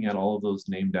looking at all of those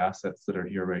named assets that are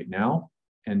here right now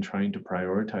and trying to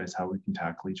prioritize how we can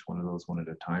tackle each one of those one at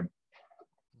a time.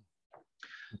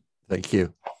 Thank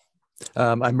you.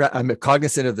 I'm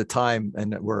cognizant of the time,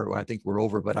 and I think we're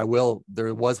over, but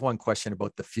there was one question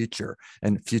about the future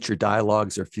and future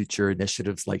dialogues or future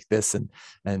initiatives like this.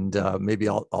 And maybe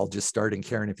I'll just start, and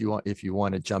Karen, if you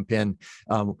want to jump in.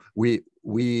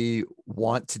 We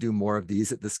want to do more of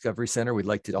these at Discovery Center. We'd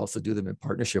like to also do them in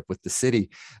partnership with the city.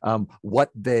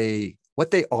 What they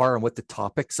are and what the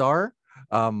topics are,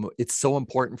 it's so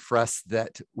important for us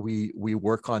that we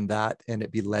work on that and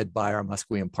it be led by our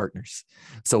Musqueam partners.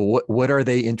 So what are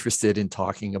they interested in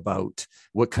talking about?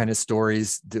 What kind of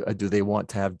stories do they want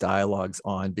to have dialogues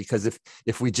on? Because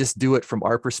if we just do it from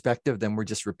our perspective, then we're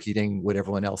just repeating what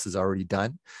everyone else has already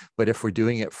done. But if we're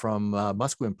doing it from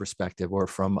Musqueam perspective, or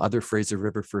from other Fraser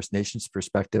River First Nations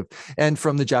perspective, and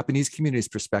from the Japanese community's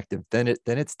perspective, then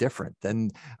it's different. Then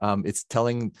it's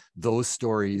telling those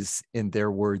stories in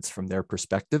their words from their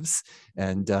perspectives,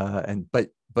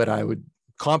 but I would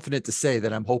confident to say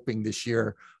that I'm hoping this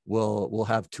year we'll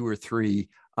have 2 or 3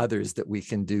 others that we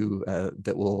can do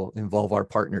that will involve our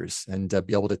partners, and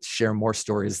be able to share more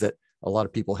stories that a lot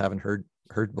of people haven't heard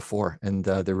before, and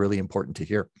they're really important to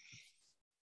hear.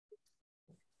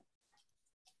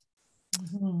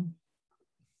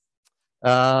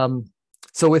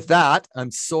 So with that,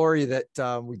 I'm sorry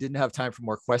that we didn't have time for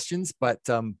more questions, but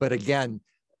again,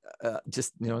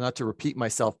 just, not to repeat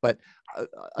myself, but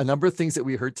a number of things that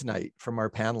we heard tonight from our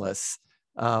panelists,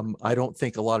 I don't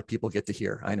think a lot of people get to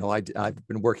hear. I know I've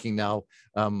been working now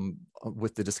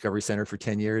with the Discovery Center for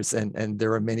 10 years, and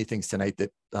there are many things tonight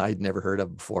that I'd never heard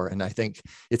of before. And I think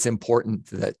it's important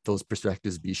that those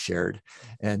perspectives be shared.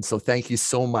 And so thank you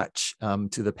so much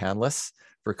to the panelists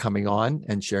for coming on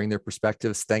and sharing their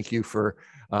perspectives. Thank you for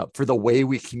the way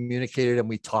we communicated and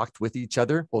we talked with each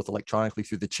other, both electronically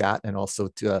through the chat and also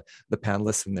to the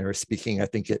panelists when they were speaking. I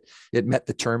think it met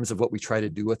the terms of what we try to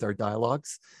do with our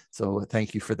dialogues. So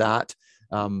thank you for that.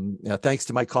 Thanks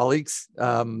to my colleagues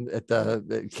at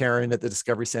Karen at the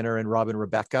Discovery Center, and Rob and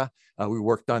Rebecca. We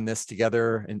worked on this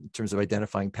together in terms of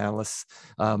identifying panelists,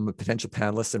 potential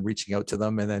panelists, and reaching out to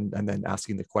them, and then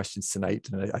asking the questions tonight.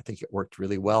 And I think it worked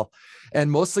really well.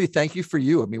 And mostly thank you for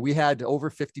you. I mean, we had over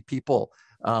 50 people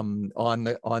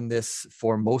on this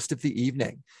for most of the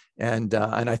evening, and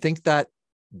I think that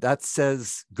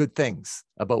says good things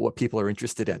about what people are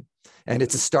interested in. And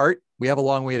it's a start. We have a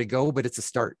long way to go, but it's a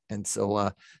start. And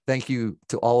so thank you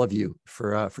to all of you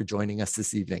for joining us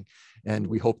this evening. And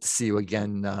we hope to see you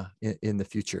again in the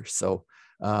future. So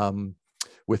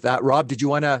with that, Rob, did you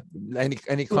want to,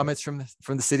 any comments from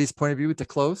the city's point of view to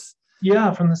close?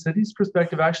 Yeah, from the city's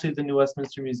perspective, actually the new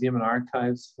Westminster Museum and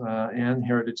Archives and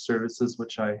Heritage Services,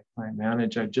 which I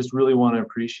manage, I just really want to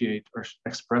appreciate or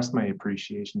express my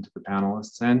appreciation to the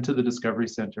panelists and to the Discovery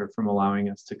Center from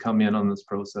allowing us to come in on this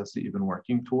process that you've been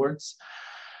working towards.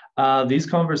 These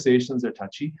conversations are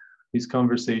touchy. These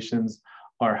conversations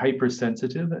are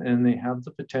hypersensitive, and they have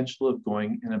the potential of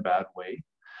going in a bad way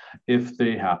if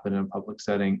they happen in a public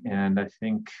setting. And I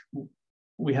think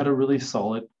we had a really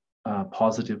solid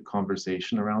positive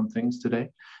conversation around things today,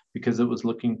 because it was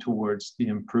looking towards the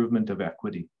improvement of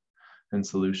equity and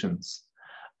solutions.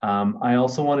 I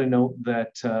also want to note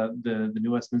that the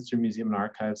new Westminster Museum and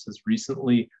Archives has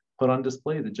recently put on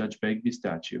display the Judge Begbie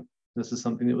statue. This is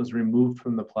something that was removed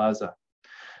from the plaza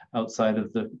outside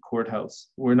of the courthouse.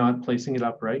 We're not placing it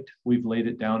upright. We've laid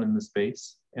it down in the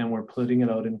space, and we're putting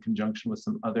it out in conjunction with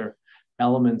some other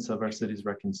elements of our city's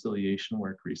reconciliation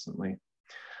work recently.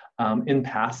 In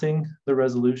passing the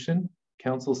resolution,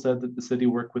 Council said that the city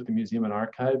worked with the Museum and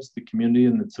Archives, the community,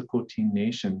 and the Tsukotin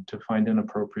Nation to find an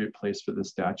appropriate place for the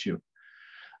statue.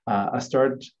 A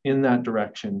start in that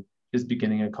direction is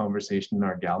beginning a conversation in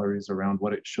our galleries around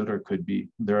what it should or could be.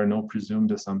 There are no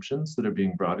presumed assumptions that are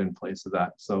being brought in place of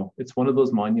that. So it's one of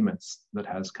those monuments that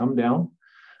has come down,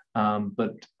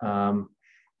 but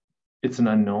it's an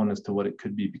unknown as to what it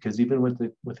could be, because even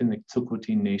within the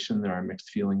Tsukotin Nation, there are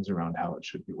mixed feelings around how it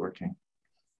should be working.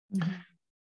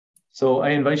 So I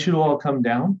invite you to all come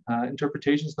down.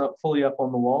 Interpretation is not fully up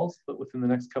on the walls, but within the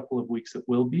next couple of weeks it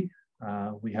will be.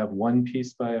 We have one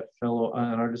piece by an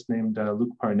artist named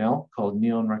Luke Parnell called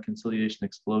Neon Reconciliation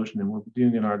Explosion, and we'll be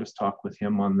doing an artist talk with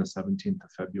him on the 17th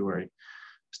of February.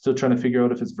 Still trying to figure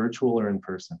out if it's virtual or in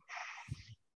person.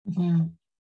 Mm-hmm.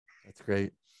 That's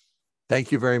great.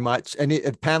 Thank you very much. Any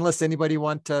panelists, anybody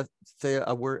want to say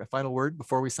a final word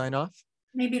before we sign off?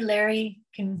 Maybe Larry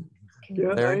can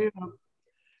Yeah, Larry?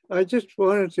 I just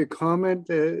wanted to comment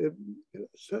that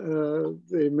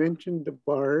they mentioned the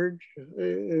barge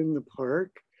in the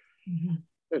park, mm-hmm.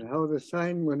 and how the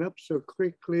sign went up so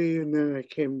quickly and then it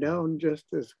came down just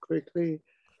as quickly.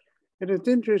 And it's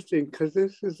interesting because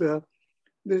this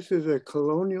is a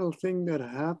colonial thing that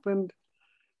happened.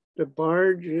 The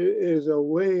barge is a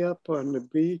way up on the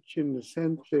beach in the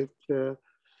sense that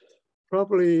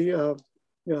probably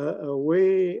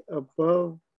way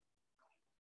above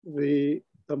the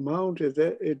amount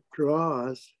that it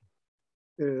draws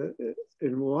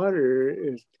in water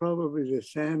is probably the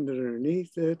sand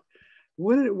underneath it.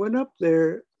 When it went up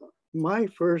there, my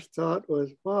first thought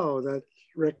was, wow, that's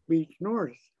Wreck Beach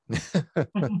North.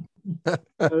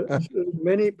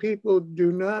 Many people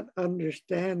do not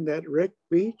understand that Wreck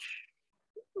Beach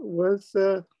was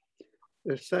the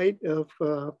site of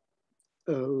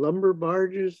lumber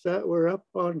barges that were up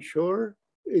on shore,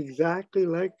 exactly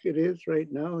like it is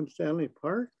right now in Stanley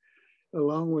Park,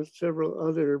 along with several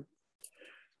other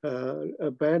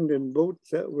abandoned boats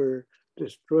that were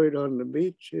destroyed on the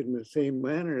beach in the same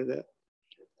manner that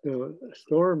the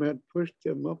storm had pushed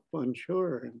them up on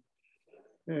shore.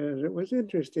 And it was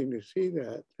interesting to see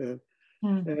that.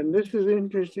 And this is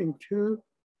interesting too,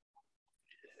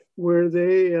 where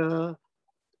they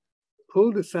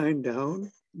pulled the sign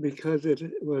down because it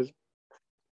was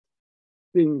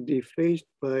being defaced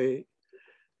by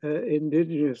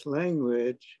Indigenous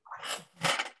language.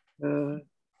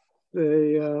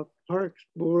 The Parks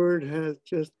Board has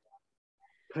just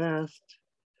passed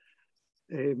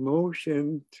a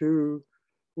motion to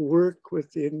work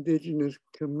with the Indigenous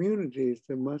communities,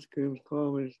 the Musqueam,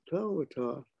 Squamish,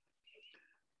 Tsleil-Waututh.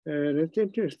 And it's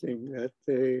interesting that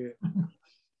they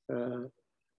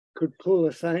could pull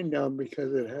a sign down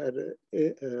because it had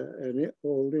an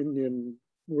old Indian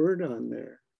word on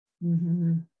there.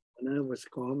 Mm-hmm. And I was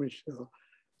Squamish, so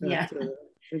yeah.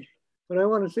 But I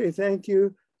want to say thank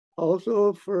you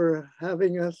also for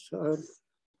having us on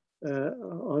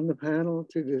the panel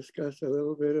to discuss a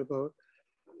little bit about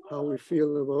how we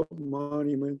feel about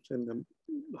monuments and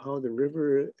how the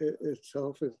river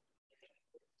itself is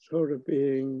sort of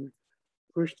being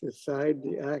pushed aside,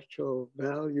 the actual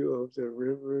value of the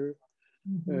river,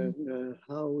 mm-hmm. and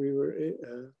how we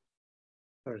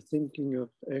are thinking of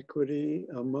equity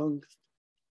amongst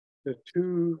the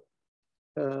two,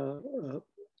 well,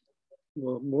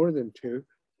 more than two,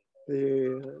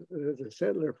 the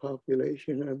settler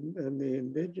population and the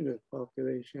Indigenous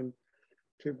population,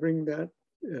 to bring that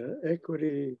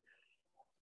equity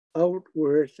out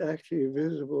where it's actually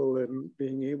visible and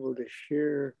being able to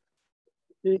share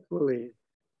equally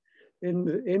in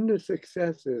the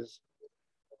successes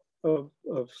of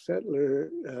settler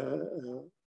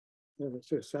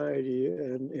society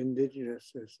and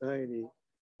Indigenous society.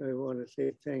 I want to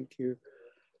say thank you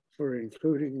for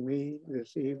including me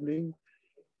this evening.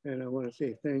 And I want to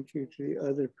say thank you to the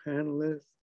other panelists.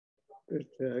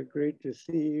 It's great to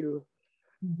see you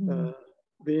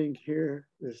being here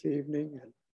this evening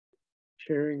and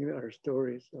sharing our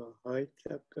stories. So, thank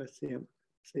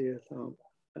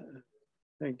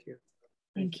you.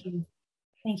 Thank you.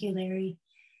 Thank you, Larry.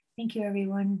 Thank you,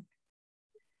 everyone.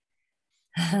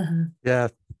 Yeah,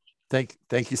 thank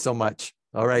you so much.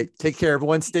 All right, take care,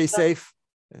 everyone. Stay safe,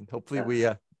 and hopefully we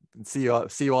can see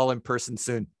you all in person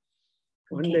soon.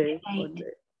 One day.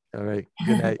 All right.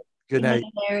 Good night. Good night.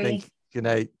 Larry. Good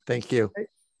night. Thank you.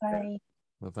 Bye.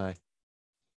 Bye-bye.